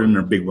starts putting in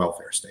a big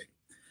welfare state.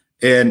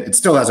 And it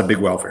still has a big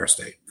welfare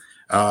state.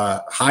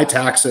 High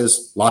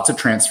taxes, lots of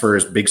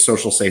transfers, big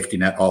social safety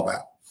net, all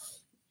that.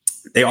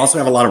 They also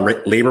have a lot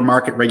of labor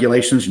market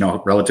regulations,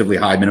 relatively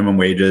high minimum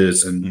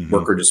wages and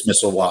worker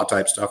dismissal law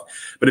type stuff.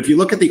 But if you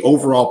look at the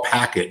overall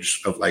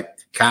package of like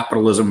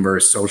capitalism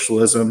versus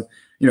socialism,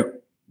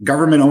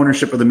 government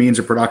ownership of the means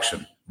of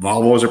production.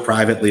 Volvo is a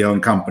privately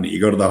owned company. You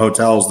go to the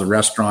hotels, the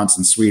restaurants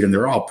in Sweden,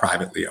 they're all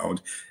privately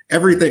owned.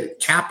 Everything,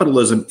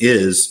 capitalism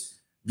is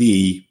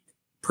the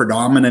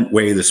predominant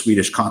way the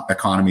Swedish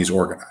economy is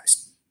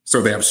organized.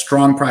 So they have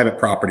strong private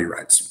property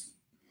rights.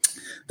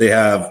 They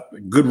have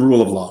good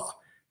rule of law.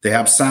 They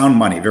have sound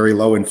money, very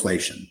low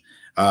inflation.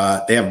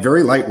 They have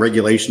very light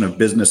regulation of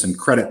business and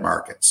credit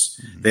markets.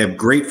 They have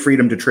great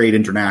freedom to trade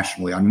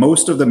internationally. On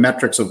most of the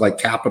metrics of like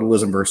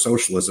capitalism versus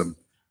socialism,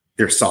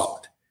 they're solid.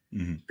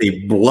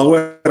 They blow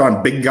it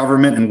on big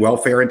government and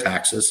welfare and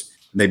taxes.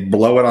 They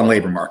blow it on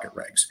labor market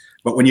regs.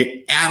 But when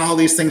you add all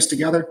these things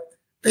together,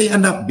 they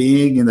end up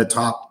being in the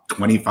top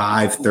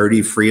 25,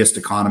 30 freest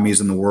economies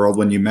in the world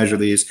when you measure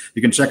these.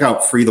 You can check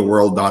out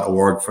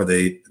freetheworld.org for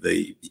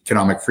the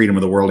Economic Freedom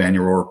of the World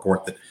annual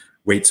report that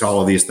weights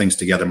all of these things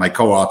together. My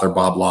co-author,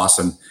 Bob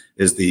Lawson,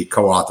 is the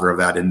co-author of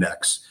that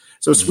index.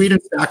 So Sweden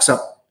stacks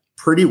up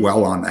pretty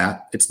well on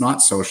that. It's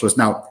not socialist.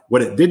 Now,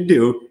 what it did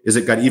do is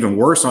it got even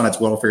worse on its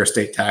welfare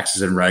state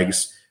taxes and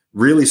regs,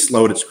 really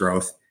slowed its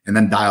growth, and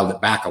then dialed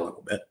it back a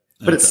little bit.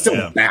 But it's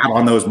still bad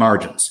on those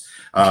margins.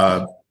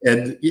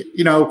 And,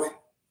 you know,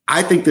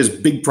 I think there's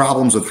big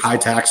problems with high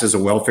taxes, a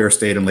welfare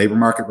state, and labor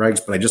market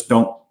regs, but I just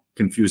don't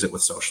confuse it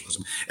with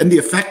socialism. And the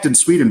effect in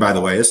Sweden, by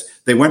the way, is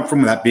they went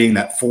from that being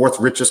that fourth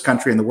richest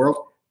country in the world,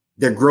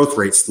 their growth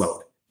rate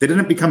slowed. They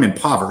didn't become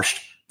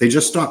impoverished. They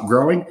just stopped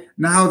growing.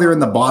 Now they're in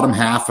the bottom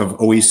half of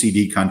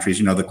OECD countries,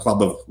 you know, the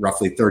club of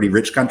roughly 30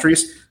 rich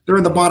countries. They're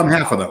in the bottom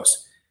half of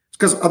those. It's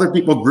because other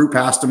people grew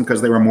past them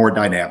because they were more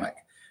dynamic.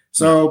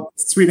 So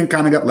Sweden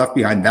kind of got left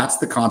behind. That's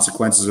the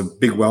consequences of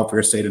big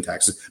welfare state and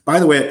taxes. By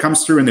the way, it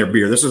comes through in their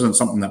beer. This isn't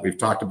something that we've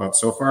talked about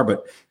so far,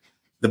 but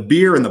the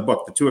beer in the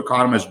book, the two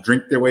economists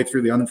drink their way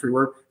through the unfree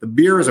word. The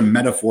beer is a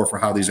metaphor for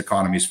how these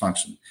economies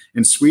function.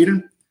 In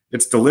Sweden,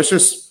 it's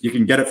delicious. You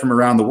can get it from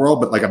around the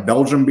world, but like a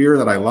Belgian beer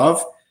that I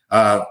love,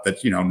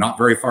 that's, you know, not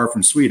very far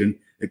from Sweden,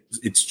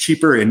 it's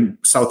cheaper in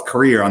South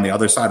Korea on the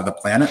other side of the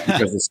planet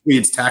because the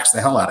Swedes tax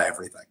the hell out of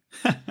everything.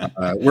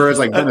 Whereas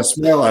like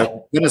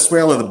Venezuela,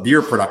 the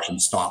beer production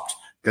stopped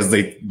because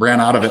they ran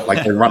out of it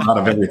like they run out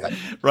of everything.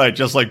 Right,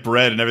 just like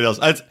bread and everything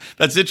else.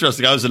 That's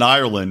interesting. I was in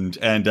Ireland,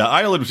 and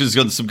Ireland, which has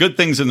got some good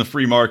things in the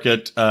free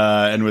market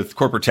and with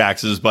corporate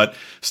taxes, but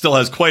still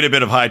has quite a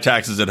bit of high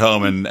taxes at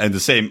home and the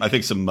same, I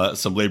think, some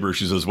labor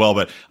issues as well.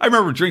 But I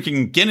remember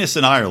drinking Guinness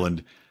in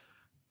Ireland,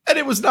 and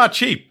it was not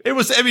cheap. It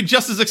was, I mean,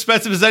 just as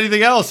expensive as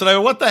anything else. And I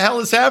go, what the hell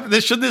is happening?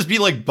 Shouldn't this be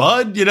like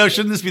Bud? You know,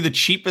 shouldn't this be the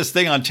cheapest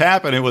thing on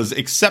tap? And it was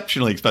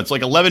exceptionally expensive,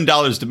 like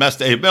 $11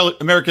 domestic,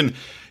 American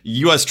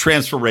U.S.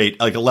 transfer rate,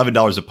 like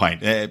 $11 a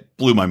pint. It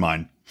blew my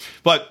mind.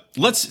 But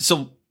I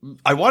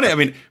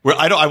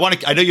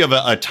know you have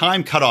a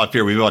time cutoff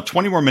here. We have about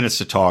 20 more minutes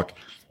to talk.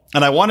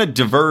 And I want to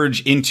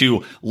diverge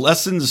into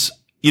lessons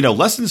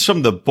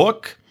from the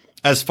book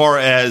as far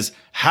as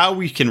how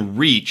we can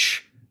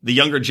reach the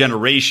younger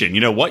generation,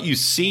 you know, what you've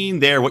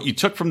seen there, what you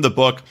took from the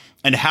book,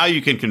 and how you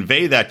can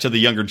convey that to the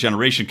younger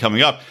generation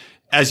coming up.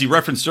 As you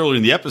referenced earlier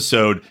in the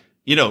episode,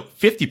 you know,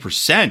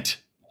 50%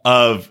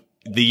 of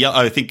the,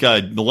 I think,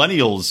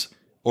 millennials,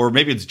 or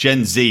maybe it's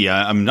Gen Z.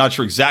 I'm not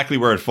sure exactly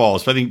where it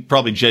falls, but I think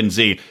probably Gen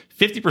Z.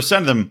 50%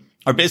 of them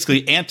are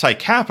basically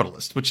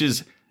anti-capitalist, which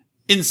is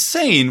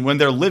insane when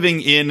they're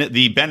living in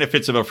the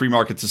benefits of a free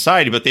market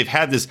society, but they've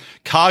had this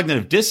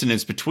cognitive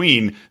dissonance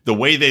between the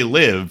way they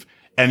live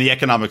and the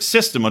economic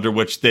system under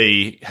which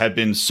they have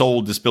been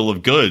sold this bill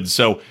of goods.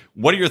 So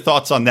what are your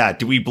thoughts on that?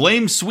 Do we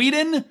blame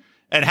Sweden,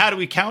 and how do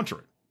we counter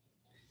it?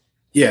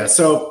 Yeah,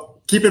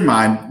 so keep in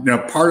mind, you know,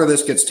 part of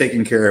this gets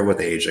taken care of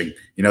with aging.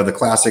 You know, the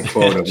classic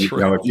quote of, you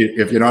know,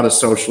 if you're not a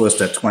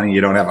socialist at 20,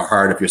 you don't have a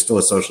heart. If you're still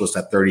a socialist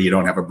at 30, you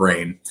don't have a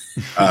brain.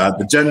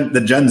 The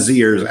Gen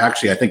Zers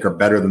actually, I think, are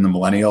better than the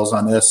millennials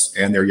on this,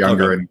 and they're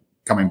younger and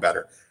coming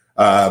better.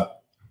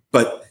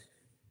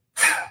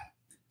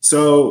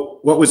 So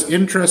what was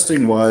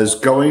interesting was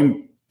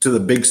going to the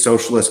big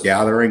socialist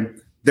gathering,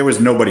 there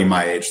was nobody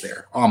my age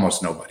there,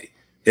 almost nobody.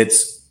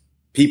 It's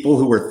people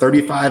who were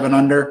 35 and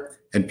under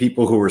and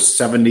people who were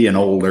 70 and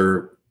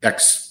older,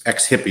 ex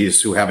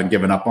hippies who haven't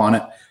given up on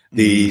it.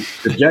 The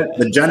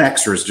Gen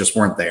Xers just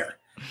weren't there.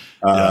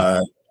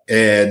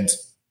 And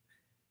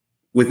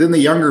within the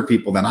younger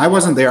people, then I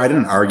wasn't there. I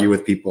didn't argue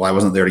with people. I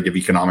wasn't there to give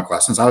economic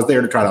lessons. I was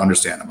there to try to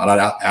understand them. I'd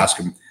ask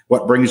them,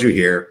 what brings you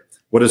here?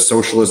 What does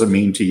socialism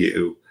mean to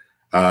you?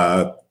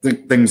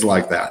 Things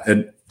like that.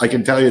 And I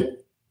can tell you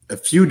a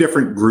few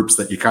different groups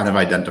that you kind of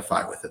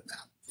identify with in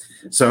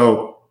that.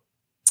 So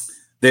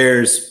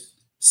there's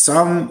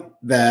some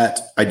that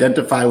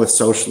identify with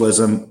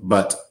socialism,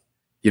 but,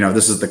 you know,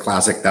 this is the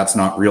classic, that's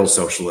not real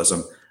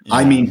socialism. Yeah.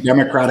 I mean,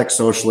 democratic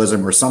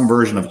socialism or some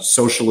version of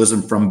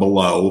socialism from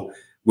below,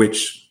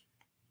 which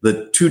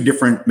the two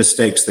different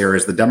mistakes there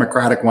is the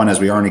democratic one,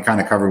 as we already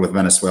kind of covered with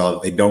Venezuela,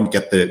 they don't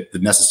get the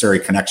necessary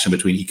connection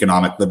between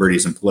economic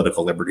liberties and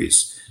political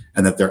liberties,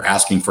 and that they're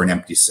asking for an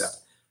empty set.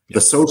 Yeah.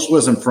 The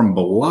socialism from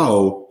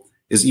below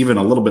is even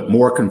a little bit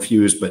more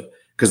confused, but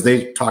because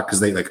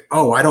they like,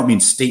 oh, I don't mean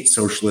state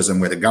socialism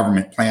where the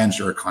government plans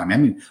your economy. I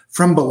mean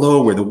from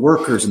below where the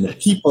workers and the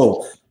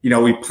people, you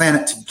know, we plan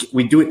it,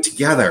 we do it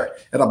together.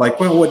 And I'm like,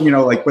 well, you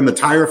know, like when the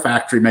tire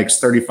factory makes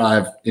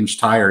 35-inch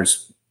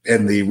tires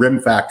and the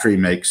rim factory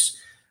makes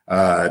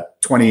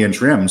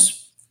 20-inch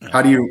rims,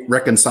 how do you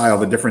reconcile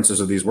the differences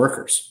of these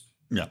workers?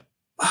 Yeah.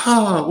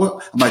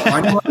 Well, I'm like,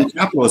 I know how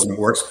capitalism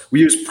works.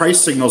 We use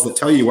price signals that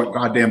tell you what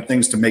goddamn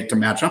things to make to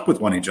match up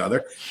with one each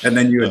other, and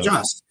then you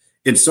adjust.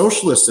 In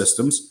socialist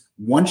systems,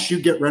 once you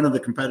get rid of the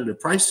competitive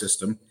price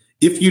system,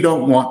 if you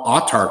don't want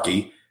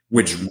autarky,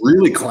 which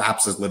really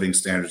collapses living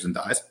standards and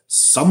dies,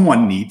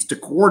 someone needs to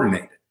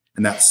coordinate it.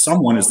 And that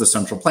someone is the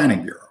Central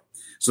Planning Bureau.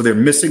 So they're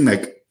missing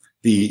like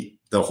the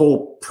the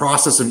whole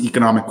process of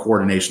economic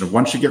coordination of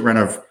once you get rid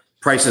of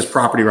prices,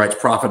 property rights,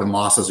 profit and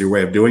loss as your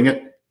way of doing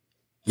it,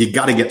 you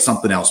got to get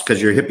something else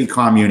because your hippie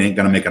commune ain't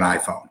going to make an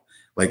iPhone.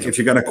 Like if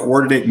you're going to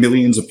coordinate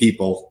millions of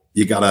people,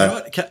 you got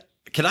to.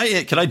 Can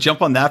I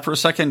jump on that for a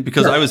second?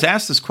 Because I was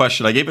asked this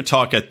question. I gave a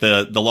talk at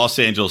the Los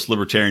Angeles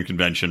Libertarian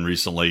Convention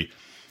recently,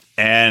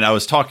 and I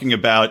was talking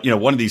about,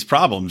 one of these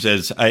problems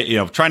is,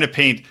 trying to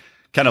paint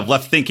kind of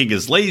left thinking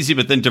as lazy,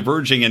 but then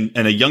diverging.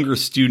 And a younger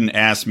student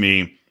asked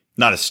me,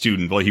 not a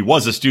student, well, he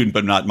was a student,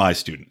 but not my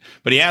student.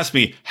 But he asked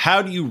me,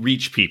 how do you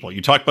reach people?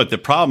 You talk about the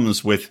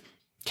problems with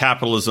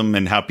capitalism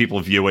and how people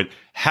view it.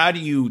 How do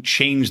you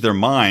change their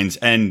minds?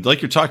 And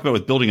like you're talking about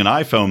with building an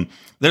iPhone,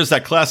 there's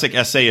that classic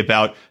essay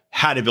about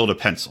how to build a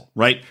pencil,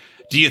 right?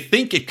 Do you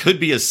think it could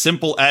be as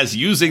simple as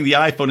using the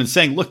iPhone and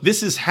saying, look,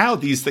 this is how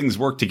these things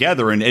work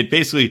together? And it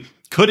basically,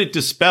 could it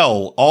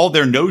dispel all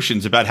their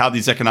notions about how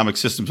these economic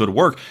systems would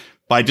work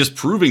by just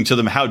proving to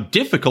them how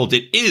difficult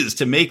it is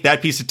to make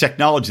that piece of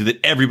technology that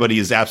everybody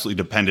is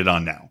absolutely dependent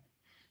on now?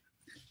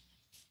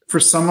 For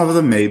some of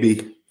them,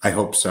 maybe. I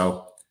hope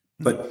so.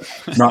 But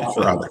not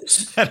for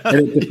others.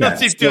 You don't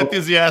seem too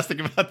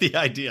enthusiastic about the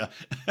idea.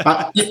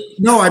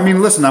 No, I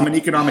mean, listen, I'm an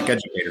economic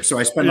educator, so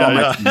I spend all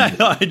my time.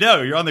 I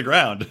know, you're on the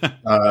ground.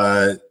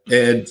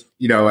 And,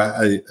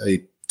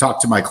 I talk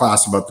to my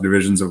class about the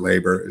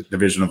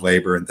division of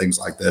labor and things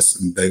like this,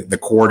 and the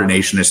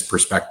coordinationist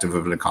perspective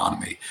of an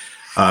economy.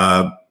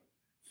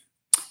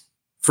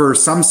 For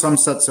some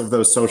sets of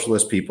those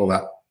socialist people,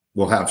 that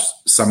will have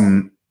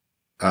some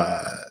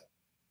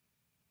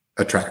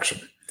attraction.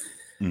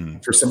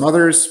 For some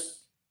others,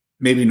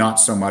 maybe not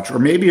so much, or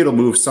maybe it'll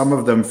move some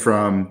of them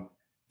from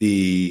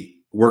the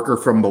worker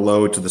from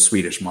below to the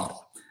Swedish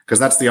model. Because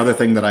that's the other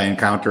thing that I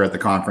encounter at the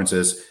conference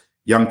is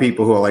young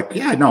people who are like,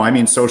 yeah, no, I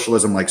mean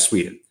socialism like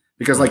Sweden.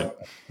 Because like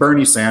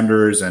Bernie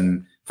Sanders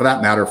and for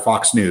that matter,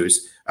 Fox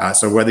News.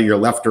 So whether you're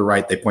left or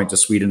right, they point to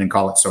Sweden and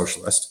call it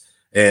socialist.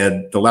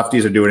 And the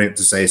lefties are doing it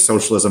to say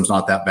socialism's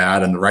not that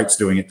bad. And the right's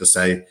doing it to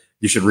say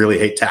you should really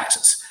hate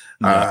taxes.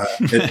 But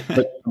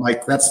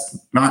like that's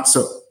not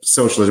so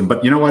socialism.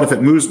 But you know what? If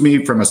it moves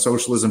me from a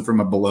socialism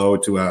from a below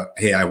to a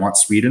hey, I want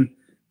Sweden,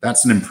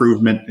 that's an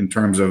improvement in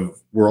terms of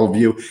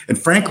worldview.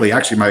 And frankly,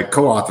 actually, my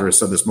co-author has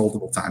said this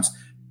multiple times.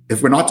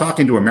 If we're not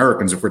talking to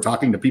Americans, if we're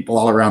talking to people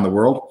all around the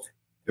world,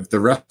 if the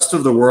rest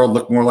of the world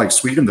looked more like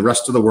Sweden, the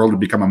rest of the world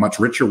would become a much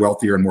richer,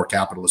 wealthier, and more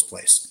capitalist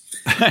place.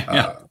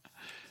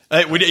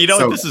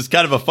 This is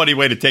kind of a funny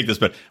way to take this,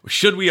 but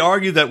should we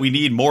argue that we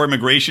need more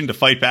immigration to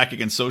fight back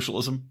against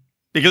socialism?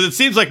 Because it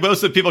seems like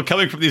most of the people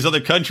coming from these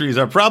other countries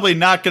are probably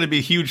not going to be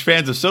huge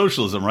fans of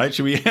socialism, right?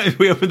 Should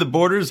we open the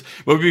borders?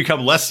 Will we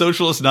become less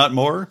socialist, not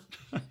more?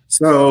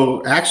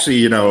 So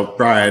actually,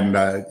 Brian,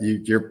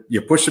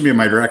 you're pushing me in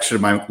my direction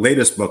of my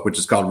latest book, which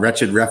is called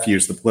Wretched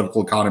Refuse, The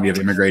Political Economy of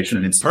Immigration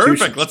and Institutions.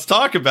 Perfect. Let's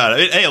talk about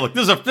it. Hey, look,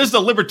 this is the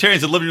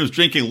libertarians and living rooms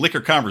drinking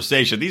liquor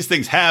conversation. These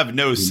things have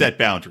no set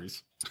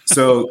boundaries.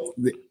 So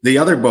the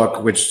other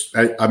book, which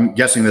I'm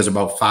guessing there's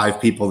about 5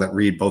 people that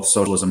read both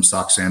Socialism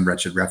Sucks and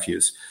Wretched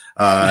Refuse.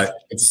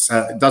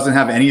 It doesn't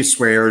have any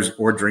swears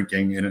or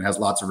drinking, and it has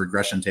lots of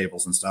regression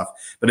tables and stuff.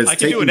 But I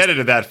can do an edit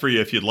of that for you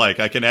if you'd like.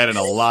 I can add in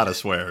a lot of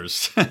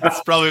swears.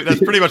 That's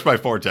pretty much my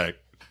forte.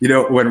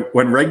 When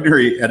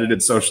Regnery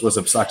edited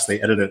Socialism Sucks,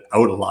 they edited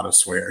out a lot of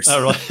swears.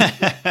 Oh,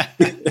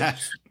 really?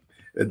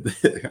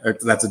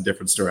 That's a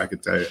different story, I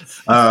could tell you.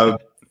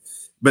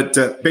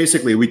 But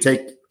basically, we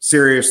take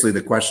seriously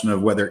the question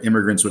of whether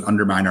immigrants would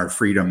undermine our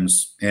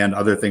freedoms and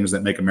other things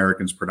that make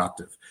Americans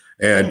productive.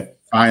 And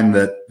find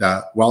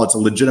that while it's a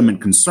legitimate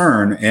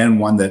concern and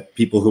one that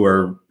people who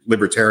are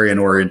libertarian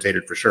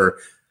orientated for sure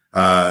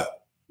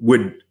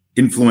would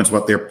influence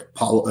what their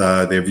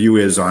view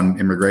is on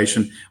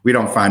immigration, we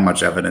don't find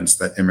much evidence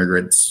that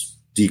immigrants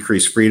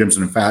decrease freedoms,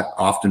 and in fact,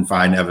 often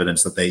find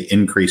evidence that they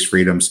increase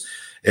freedoms.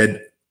 And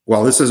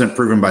while this isn't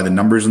proven by the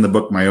numbers in the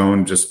book, my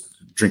own just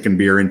drinking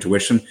beer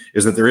intuition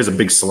is that there is a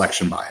big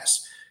selection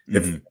bias. Mm-hmm.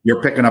 If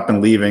you're picking up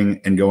and leaving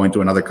and going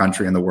to another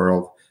country in the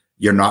world,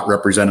 you're not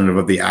representative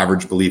of the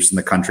average beliefs in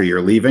the country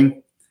you're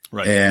leaving.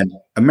 Right. And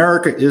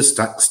America is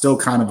still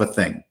kind of a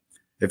thing.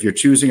 If you're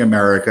choosing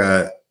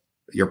America,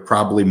 you're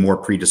probably more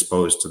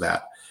predisposed to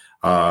that.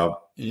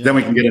 Then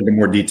we can get into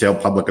more detailed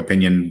public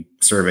opinion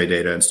survey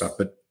data and stuff.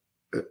 But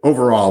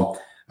overall,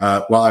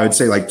 while I would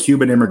say like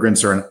Cuban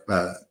immigrants are,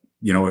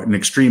 an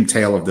extreme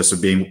tale of this of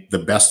being the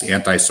best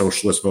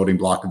anti-socialist voting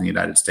bloc in the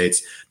United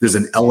States, there's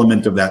an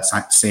element of that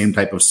same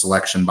type of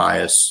selection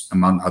bias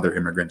among other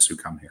immigrants who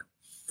come here.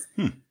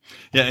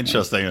 Yeah,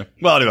 interesting.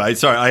 Well, anyway,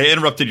 sorry, I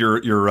interrupted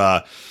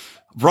your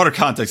broader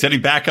context.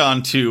 Heading back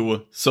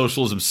onto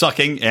socialism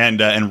sucking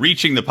and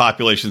reaching the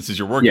populations as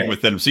you're working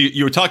with them. So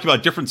you were talking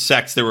about different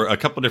sects. There were a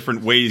couple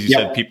different ways you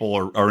said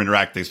people are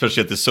interacting,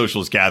 especially at this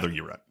socialist gathering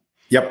you were at.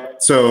 Yep.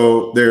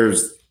 So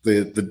there's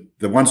the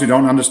ones who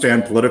don't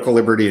understand political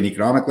liberty and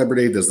economic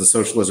liberty. There's the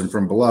socialism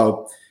from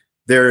below.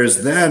 There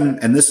is then,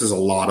 and this is a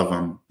lot of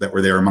them that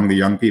were there among the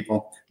young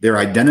people, they're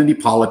identity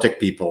politic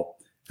people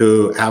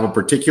who have a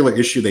particular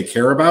issue they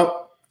care about.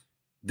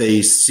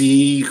 They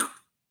see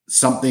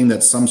something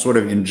that's some sort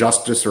of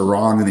injustice or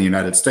wrong in the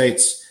United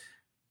States,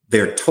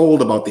 they're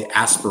told about the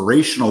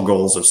aspirational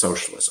goals of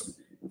socialism,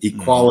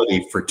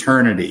 equality,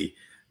 fraternity,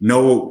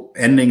 no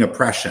ending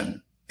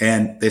oppression.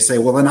 And they say,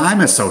 well, then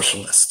I'm a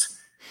socialist.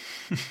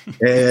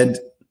 And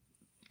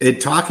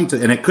it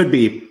could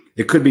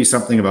be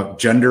something about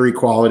gender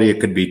equality. It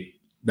could be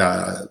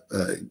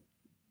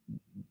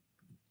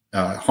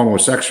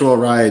homosexual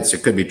rights.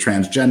 It could be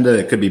transgender.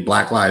 It could be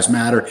Black Lives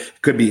Matter.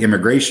 It could be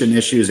immigration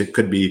issues. It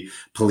could be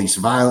police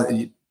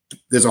violence.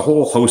 There's a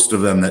whole host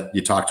of them that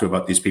you talk to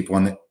about these people,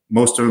 and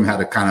most of them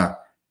had a kind of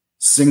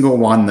single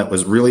one that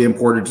was really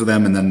important to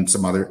them, and then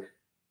some other.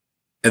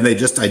 And they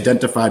just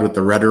identified with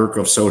the rhetoric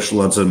of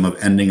socialism,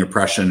 of ending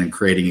oppression and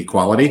creating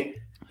equality,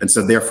 and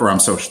said, therefore, I'm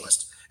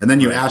socialist. And then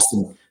you ask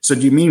them, so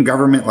do you mean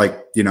government,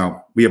 like,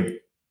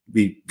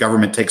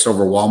 government takes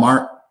over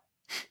Walmart?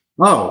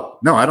 Oh,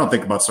 no, I don't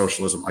think about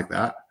socialism like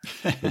that.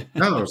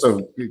 No,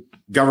 so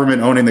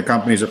government owning the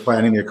companies or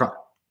planning the economy.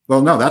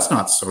 Well, no, that's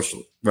not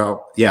social.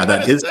 Well, yeah,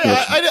 that is.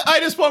 I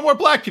just want more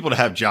Black people to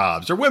have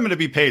jobs or women to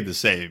be paid the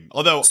same.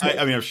 Although, sorry,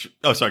 go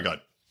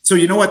ahead. So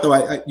you know what,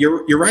 though,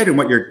 you're right in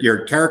what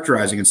you're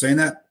characterizing and saying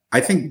that. I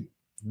think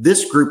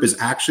this group is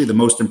actually the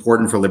most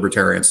important for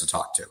libertarians to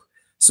talk to.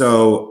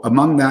 So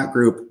among that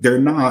group, they're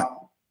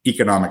not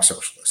economic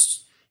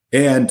socialists.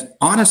 And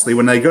honestly,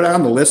 when they go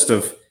down the list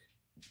of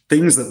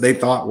things that they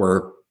thought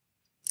were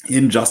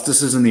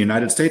injustices in the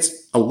United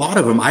States, a lot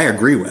of them I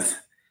agree with.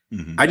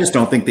 Mm-hmm. I just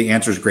don't think the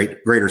answer is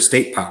greater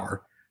state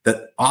power,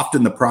 that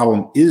often the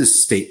problem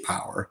is state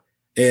power.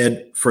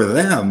 And for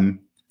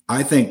them,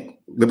 I think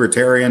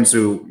libertarians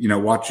who,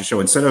 watch the show,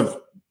 instead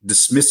of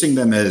dismissing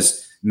them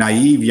as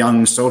naive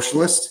young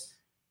socialists,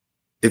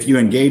 if you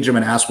engage them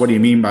and ask, what do you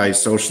mean by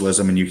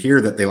socialism? And you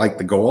hear that they like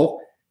the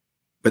goal,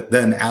 but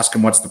then ask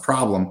them, what's the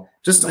problem?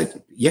 Just like,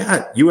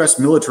 yeah, U.S.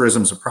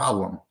 militarism is a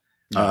problem.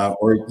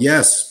 Or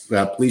yes,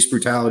 police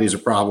brutality is a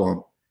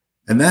problem.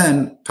 And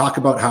then talk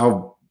about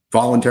how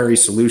voluntary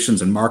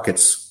solutions and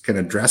markets can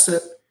address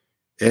it.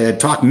 And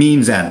talk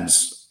means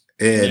ends.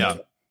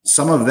 And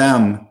some of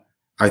them,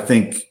 I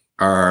think,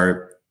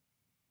 are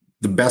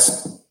the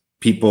best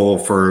people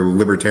for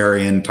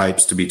libertarian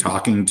types to be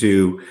talking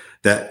to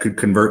that could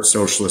convert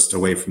socialists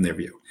away from their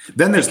view.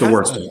 Then there's the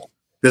worst.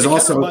 There's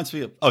also reminds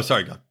me of, oh,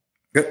 sorry, go.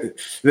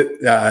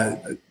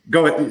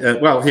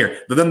 Well, here,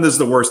 but then there's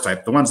the worst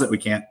type, the ones that we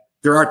can't.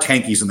 There are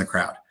tankies in the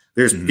crowd.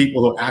 There's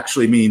people who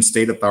actually mean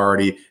state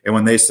authority, and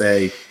when they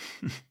say,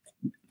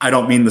 "I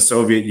don't mean the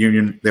Soviet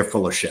Union," they're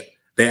full of shit.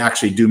 They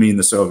actually do mean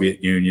the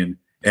Soviet Union,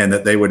 and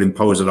that they would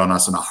impose it on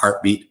us in a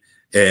heartbeat.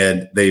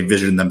 And they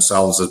vision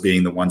themselves as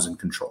being the ones in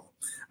control.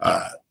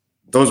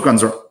 Those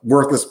guns are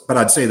worthless, but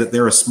I'd say that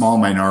they're a small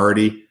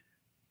minority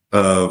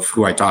of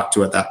who I talked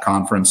to at that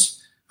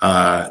conference,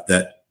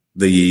 that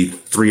the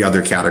three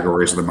other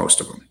categories are the most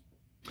of them.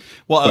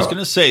 Well, I was going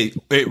to say,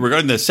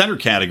 regarding the center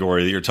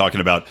category that you're talking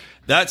about,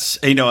 that's,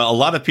 a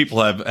lot of people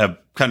have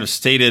kind of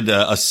stated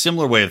a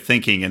similar way of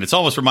thinking, and it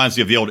almost reminds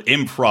me of the old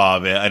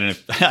improv.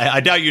 I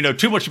doubt you know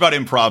too much about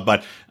improv,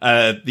 but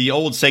the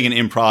old saying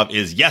in improv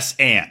is yes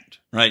and.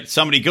 Right.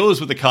 Somebody goes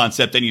with the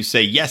concept and you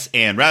say yes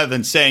and, rather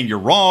than saying you're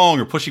wrong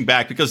or pushing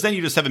back, because then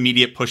you just have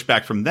immediate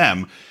pushback from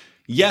them.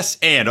 Yes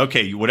and,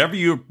 okay, whatever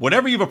you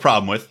have a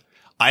problem with,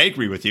 I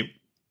agree with you.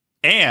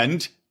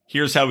 And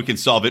here's how we can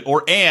solve it.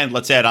 Or and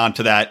let's add on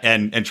to that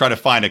and try to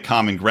find a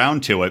common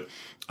ground to it.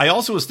 I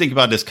also was thinking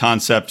about this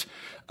concept,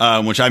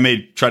 which I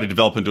may try to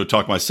develop into a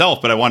talk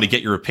myself, but I want to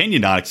get your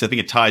opinion on it because I think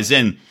it ties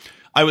in.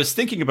 I was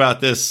thinking about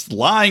this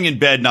lying in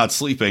bed, not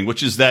sleeping,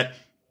 which is that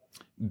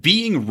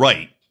being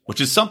right, which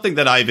is something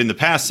that I've in the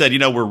past said,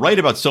 we're right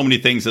about so many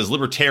things as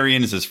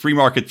libertarians, as free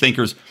market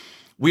thinkers.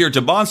 We are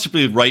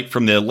demonstrably right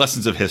from the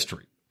lessons of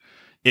history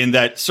in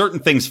that certain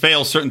things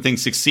fail, certain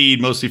things succeed,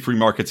 mostly free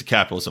markets and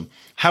capitalism.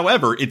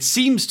 However, it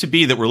seems to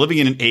be that we're living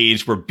in an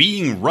age where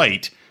being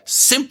right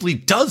simply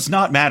does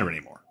not matter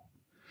anymore.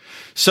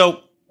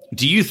 So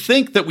do you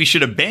think that we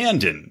should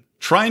abandon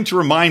trying to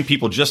remind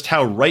people just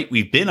how right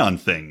we've been on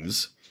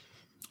things,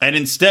 and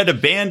instead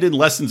abandon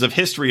lessons of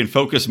history and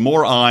focus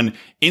more on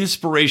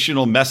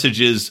inspirational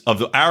messages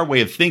of our way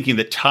of thinking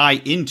that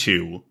tie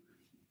into,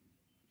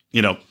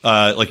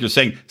 like you're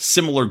saying,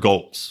 similar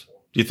goals?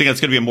 Do you think that's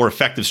going to be a more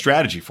effective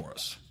strategy for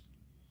us?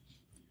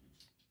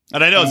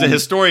 And I know as a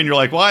historian, you're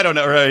like, well, I don't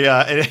know, or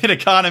an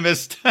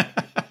economist.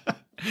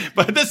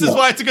 But this is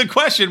why it's a good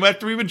question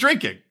after we've been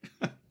drinking.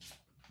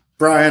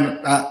 Brian,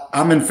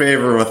 I'm in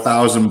favor of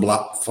 1,000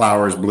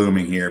 flowers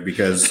blooming here,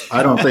 because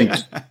I don't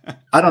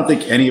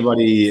think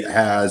anybody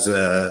has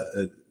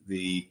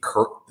the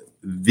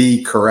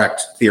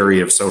correct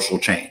theory of social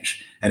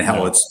change and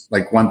how it's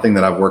like one thing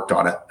that I've worked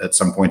on at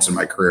some points in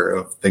my career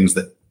of things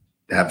that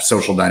have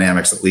social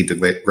dynamics that lead to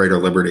greater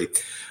liberty.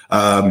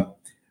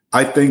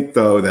 I think,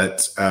 though,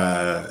 that,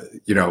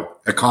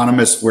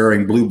 economists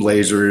wearing blue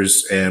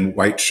blazers and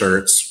white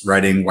shirts,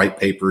 writing white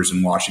papers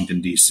in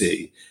Washington,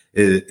 D.C.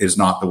 is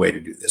not the way to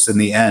do this. In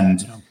the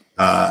end,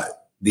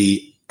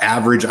 the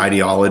average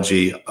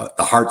ideology,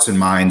 the hearts and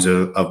minds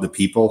of the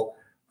people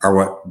are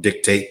what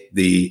dictate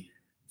the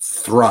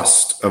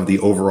thrust of the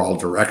overall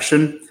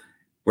direction,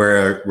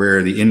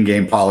 where the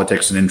in-game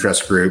politics and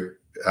interest group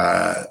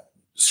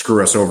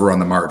screw us over on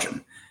the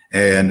margin.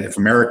 And if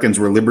Americans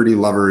were liberty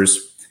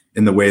lovers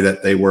in the way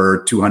that they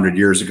were 200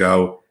 years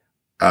ago,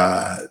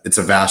 it's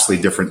a vastly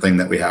different thing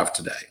that we have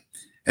today.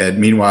 And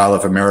meanwhile,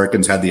 if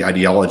Americans had the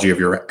ideology of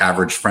your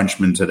average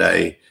Frenchman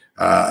today,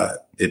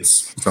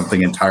 it's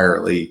something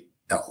entirely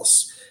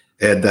else.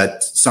 And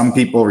that some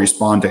people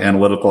respond to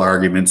analytical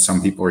arguments,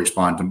 some people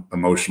respond to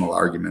emotional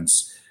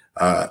arguments.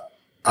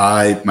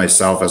 I,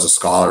 myself, as a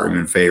scholar, am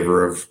in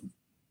favor of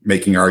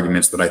making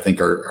arguments that I think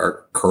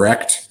are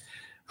correct.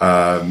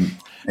 That's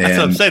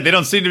what I'm saying. They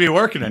don't seem to be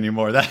working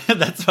anymore.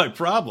 That's my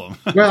problem.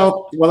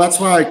 well, that's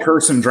why I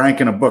curse and drank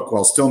in a book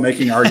while still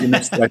making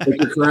arguments that I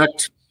think are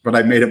correct, but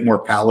I made it more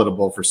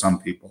palatable for some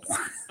people.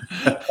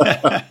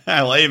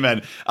 Well,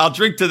 amen. I'll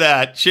drink to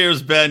that.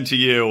 Cheers, Ben, to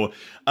you.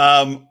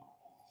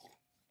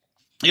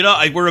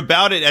 We're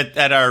about it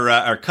at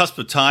our cusp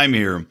of time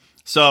here.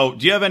 So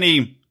do you have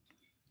any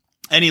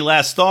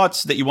last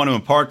thoughts that you want to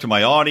impart to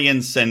my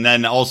audience? And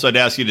then also I'd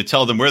ask you to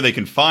tell them where they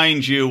can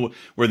find you,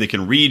 where they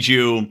can read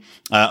you.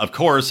 Of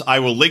course, I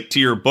will link to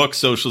your book,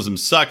 Socialism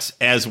Sucks,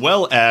 as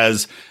well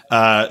as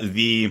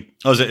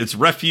it's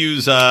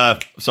Refuse.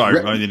 Remind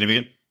me the name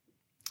again.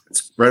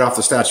 It's right off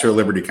the Statue of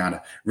Liberty, kind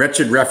of.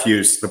 Wretched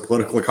Refuse, the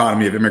Political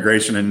Economy of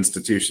Immigration and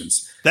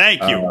Institutions.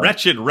 Thank you.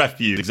 Wretched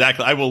Refuse.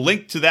 Exactly. I will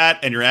link to that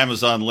and your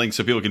Amazon link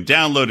so people can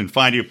download and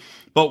find you.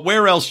 But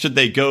where else should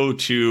they go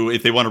to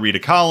if they want to read a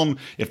column,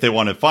 if they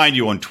want to find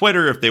you on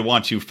Twitter, if they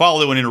want to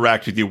follow and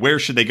interact with you? Where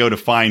should they go to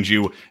find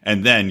you?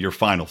 And then your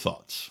final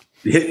thoughts.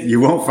 You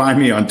won't find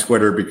me on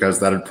Twitter because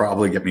that'd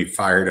probably get me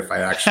fired if I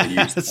actually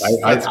use it.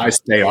 I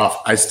stay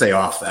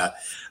off that.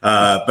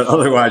 But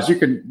otherwise, you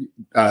can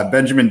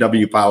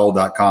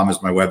BenjaminWPowell.com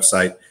is my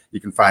website. You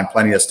can find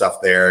plenty of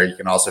stuff there. You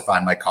can also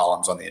find my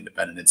columns on the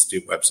Independent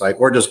Institute website,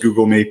 or just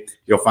Google me.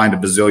 You'll find a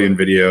bazillion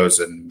videos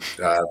and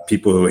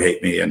people who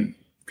hate me and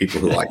people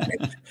who like me.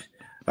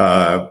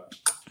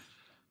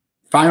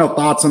 Final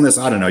thoughts on this?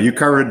 I don't know. You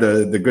covered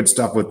the good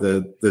stuff with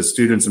the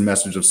students and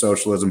message of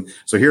socialism.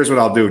 So here's what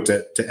I'll do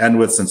to end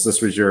with, since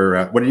this was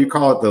your, what do you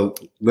call it?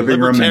 The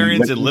living room.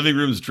 Libertarians in living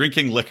rooms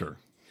drinking liquor.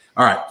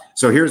 All right.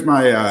 So here's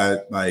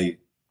my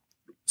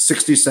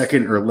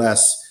 60-second or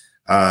less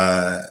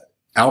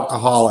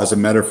alcohol as a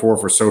metaphor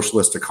for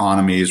socialist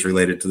economies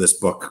related to this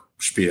book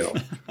spiel.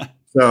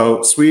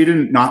 So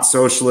Sweden, not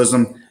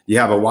socialism. You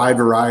have a wide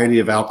variety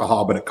of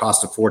alcohol, but it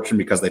costs a fortune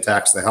because they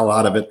tax the hell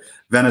out of it.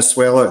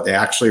 Venezuela, they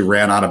actually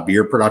ran out of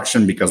beer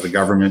production because the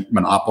government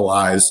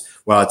monopolized.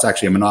 Well, it's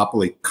actually a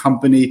monopoly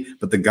company,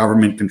 but the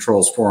government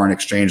controls foreign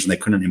exchange and they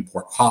couldn't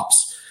import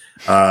hops.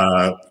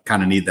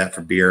 Kind of need that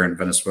for beer, and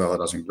Venezuela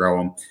doesn't grow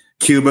them.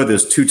 Cuba,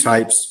 there's two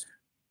types,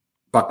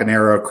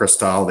 Bucanero,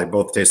 Cristal. They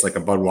both taste like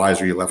a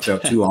Budweiser you left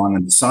out too long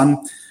in the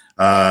sun.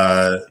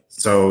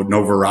 So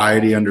no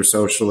variety under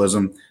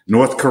socialism.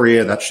 North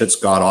Korea, that shit's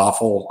god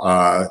awful.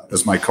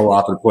 As my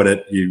co-author put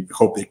it, you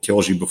hope it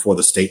kills you before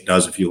the state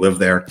does if you live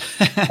there.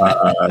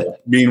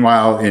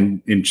 Meanwhile,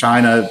 in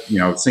China,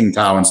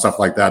 Tsingtao and stuff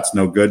like that's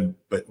no good.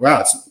 But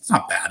it's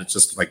not bad. It's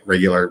just like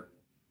regular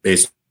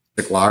basic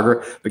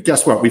lager. But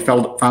guess what? We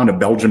found a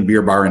Belgian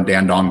beer bar in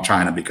Dandong,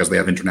 China, because they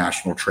have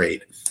international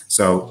trade.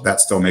 So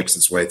that still makes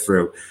its way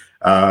through.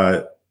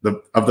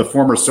 Of the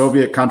former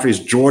Soviet countries,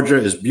 Georgia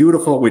is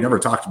beautiful. We never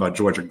talked about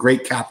Georgia.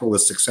 Great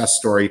capitalist success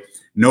story.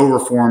 No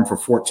reform for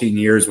 14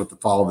 years with the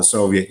fall of the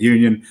Soviet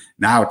Union.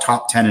 Now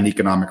top 10 in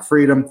economic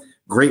freedom.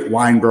 Great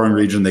wine growing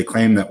region. They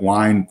claim that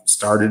wine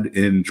started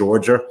in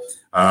Georgia.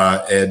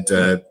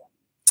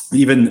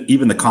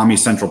 Even the commie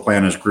central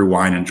planners grew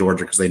wine in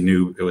Georgia because they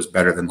knew it was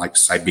better than like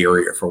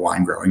Siberia for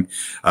wine growing.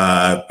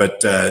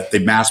 But they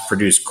mass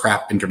produced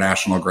crap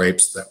international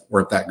grapes that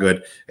weren't that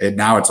good. And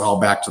now it's all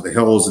back to the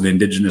hills and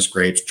indigenous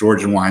grapes.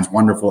 Georgian wine's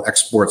wonderful.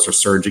 Exports are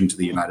surging to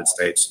the United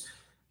States.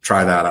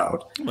 Try that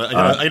out.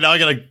 I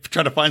got to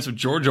try to find some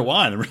Georgia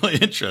wine. I'm really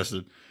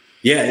interested.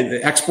 Yeah,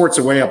 the exports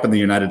are way up in the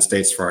United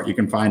States for it. You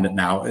can find it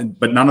now,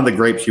 but none of the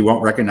grapes, you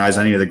won't recognize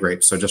any of the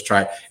grapes. So just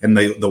try it. And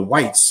the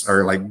whites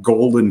are like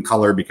golden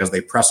color because they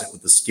press it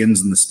with the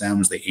skins and the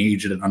stems. They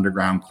age it in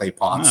underground clay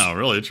pots. Oh,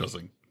 really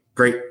interesting.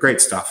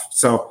 Great stuff.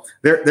 So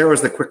there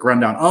was the quick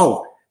rundown.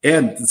 Oh,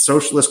 and the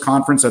socialist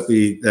conference at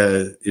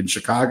in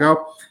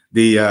Chicago,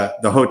 the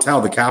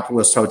hotel, the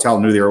capitalist hotel,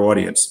 knew their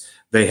audience.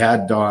 They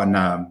had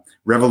on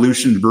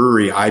Revolution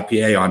Brewery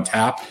IPA on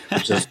tap,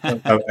 which is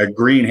a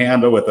green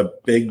handle with a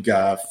big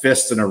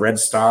fist and a red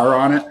star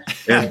on it.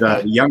 And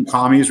the young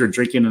commies were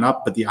drinking it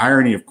up. But the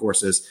irony, of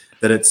course, is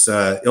that it's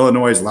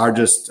Illinois'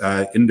 largest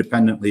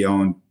independently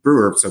owned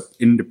brewer, so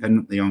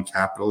independently owned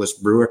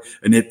capitalist brewer,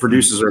 and it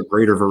produces a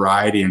greater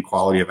variety and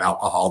quality of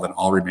alcohol than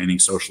all remaining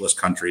socialist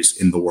countries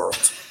in the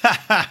world.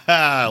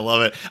 I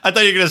love it. I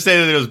thought you were going to say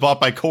that it was bought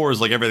by Coors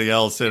like everything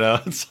else.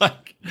 It's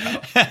like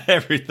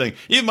everything.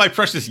 Even my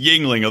precious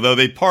Yingling, although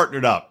they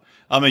partnered up.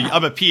 I'm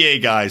a PA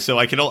guy, so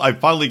I'm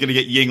finally going to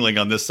get Yingling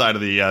on this side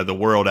of the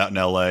world out in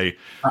LA.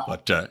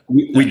 But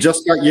we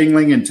just got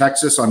Yingling in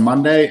Texas on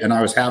Monday, and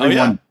I was having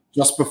one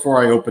just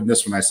before I opened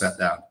this when I sat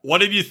down. What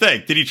did you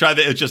think? Did you try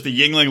just the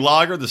Yuengling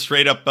Lager, the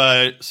straight up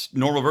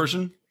normal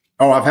version?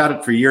 Oh, I've had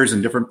it for years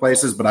in different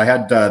places, but I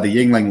had the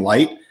Yuengling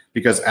Light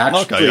because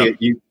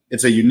actually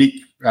it's a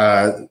unique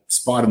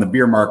spot in the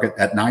beer market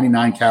at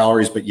 99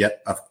 calories, but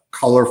yet a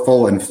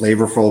colorful and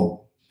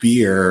flavorful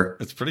beer.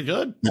 It's pretty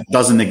good. That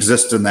doesn't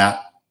exist in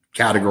that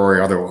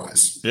category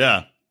otherwise.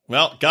 Yeah.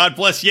 Well, God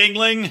bless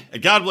Yuengling.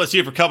 And God bless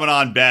you for coming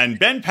on, Ben.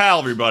 Ben Powell,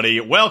 everybody.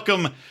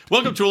 Welcome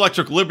to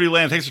Electric Liberty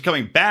Land. Thanks for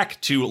coming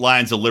back to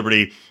Lions of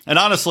Liberty. And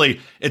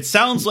honestly, it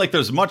sounds like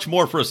there's much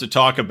more for us to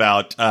talk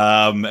about.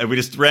 And we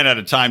just ran out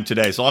of time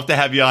today. So I'll have to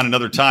have you on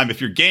another time.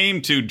 If you're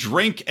game to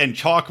drink and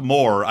talk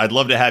more, I'd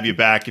love to have you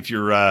back if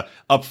you're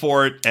up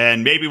for it.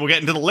 And maybe we'll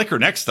get into the liquor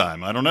next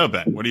time. I don't know,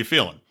 Ben. What are you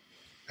feeling?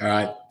 All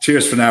right.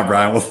 Cheers for now,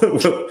 Brian.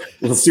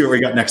 We'll see what we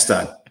got next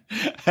time.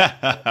 All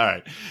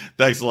right.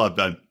 Thanks a lot,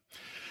 Ben.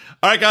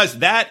 All right, guys,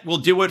 that will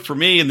do it for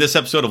me in this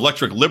episode of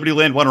Electric Liberty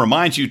Land. I want to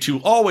remind you to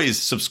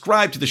always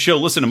subscribe to the show.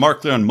 Listen to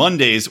Mark Clear on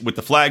Mondays with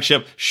the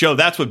flagship show.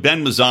 That's what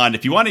Ben was on.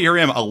 If you want to hear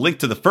him, I'll link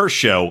to the first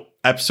show,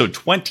 episode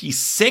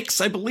 26,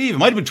 I believe. It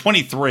might have been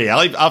 23.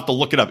 I'll have to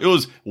look it up. It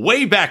was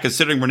way back,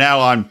 considering we're now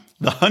on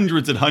the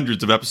hundreds and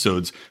hundreds of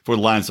episodes for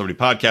the Lions of Liberty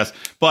podcast.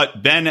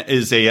 But Ben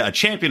is a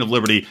champion of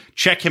liberty.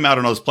 Check him out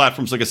on those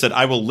platforms. Like I said,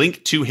 I will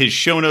link to his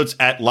show notes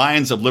at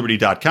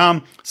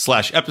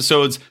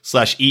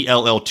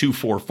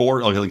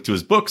lionsofliberty.com/episodes/ELL244. I'll link to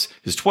his books,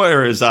 his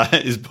Twitter, his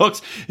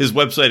books, his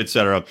website,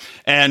 etc.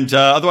 And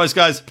otherwise,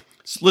 guys,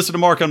 listen to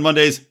Mark on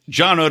Mondays,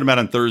 John Odermatt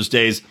on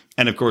Thursdays,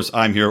 and of course,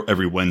 I'm here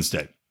every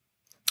Wednesday.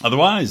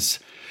 Otherwise,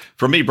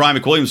 from me, Brian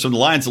McWilliams from the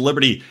Lions of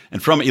Liberty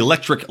and from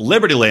Electric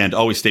Liberty Land,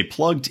 always stay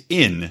plugged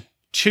in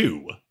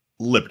to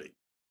Liberty.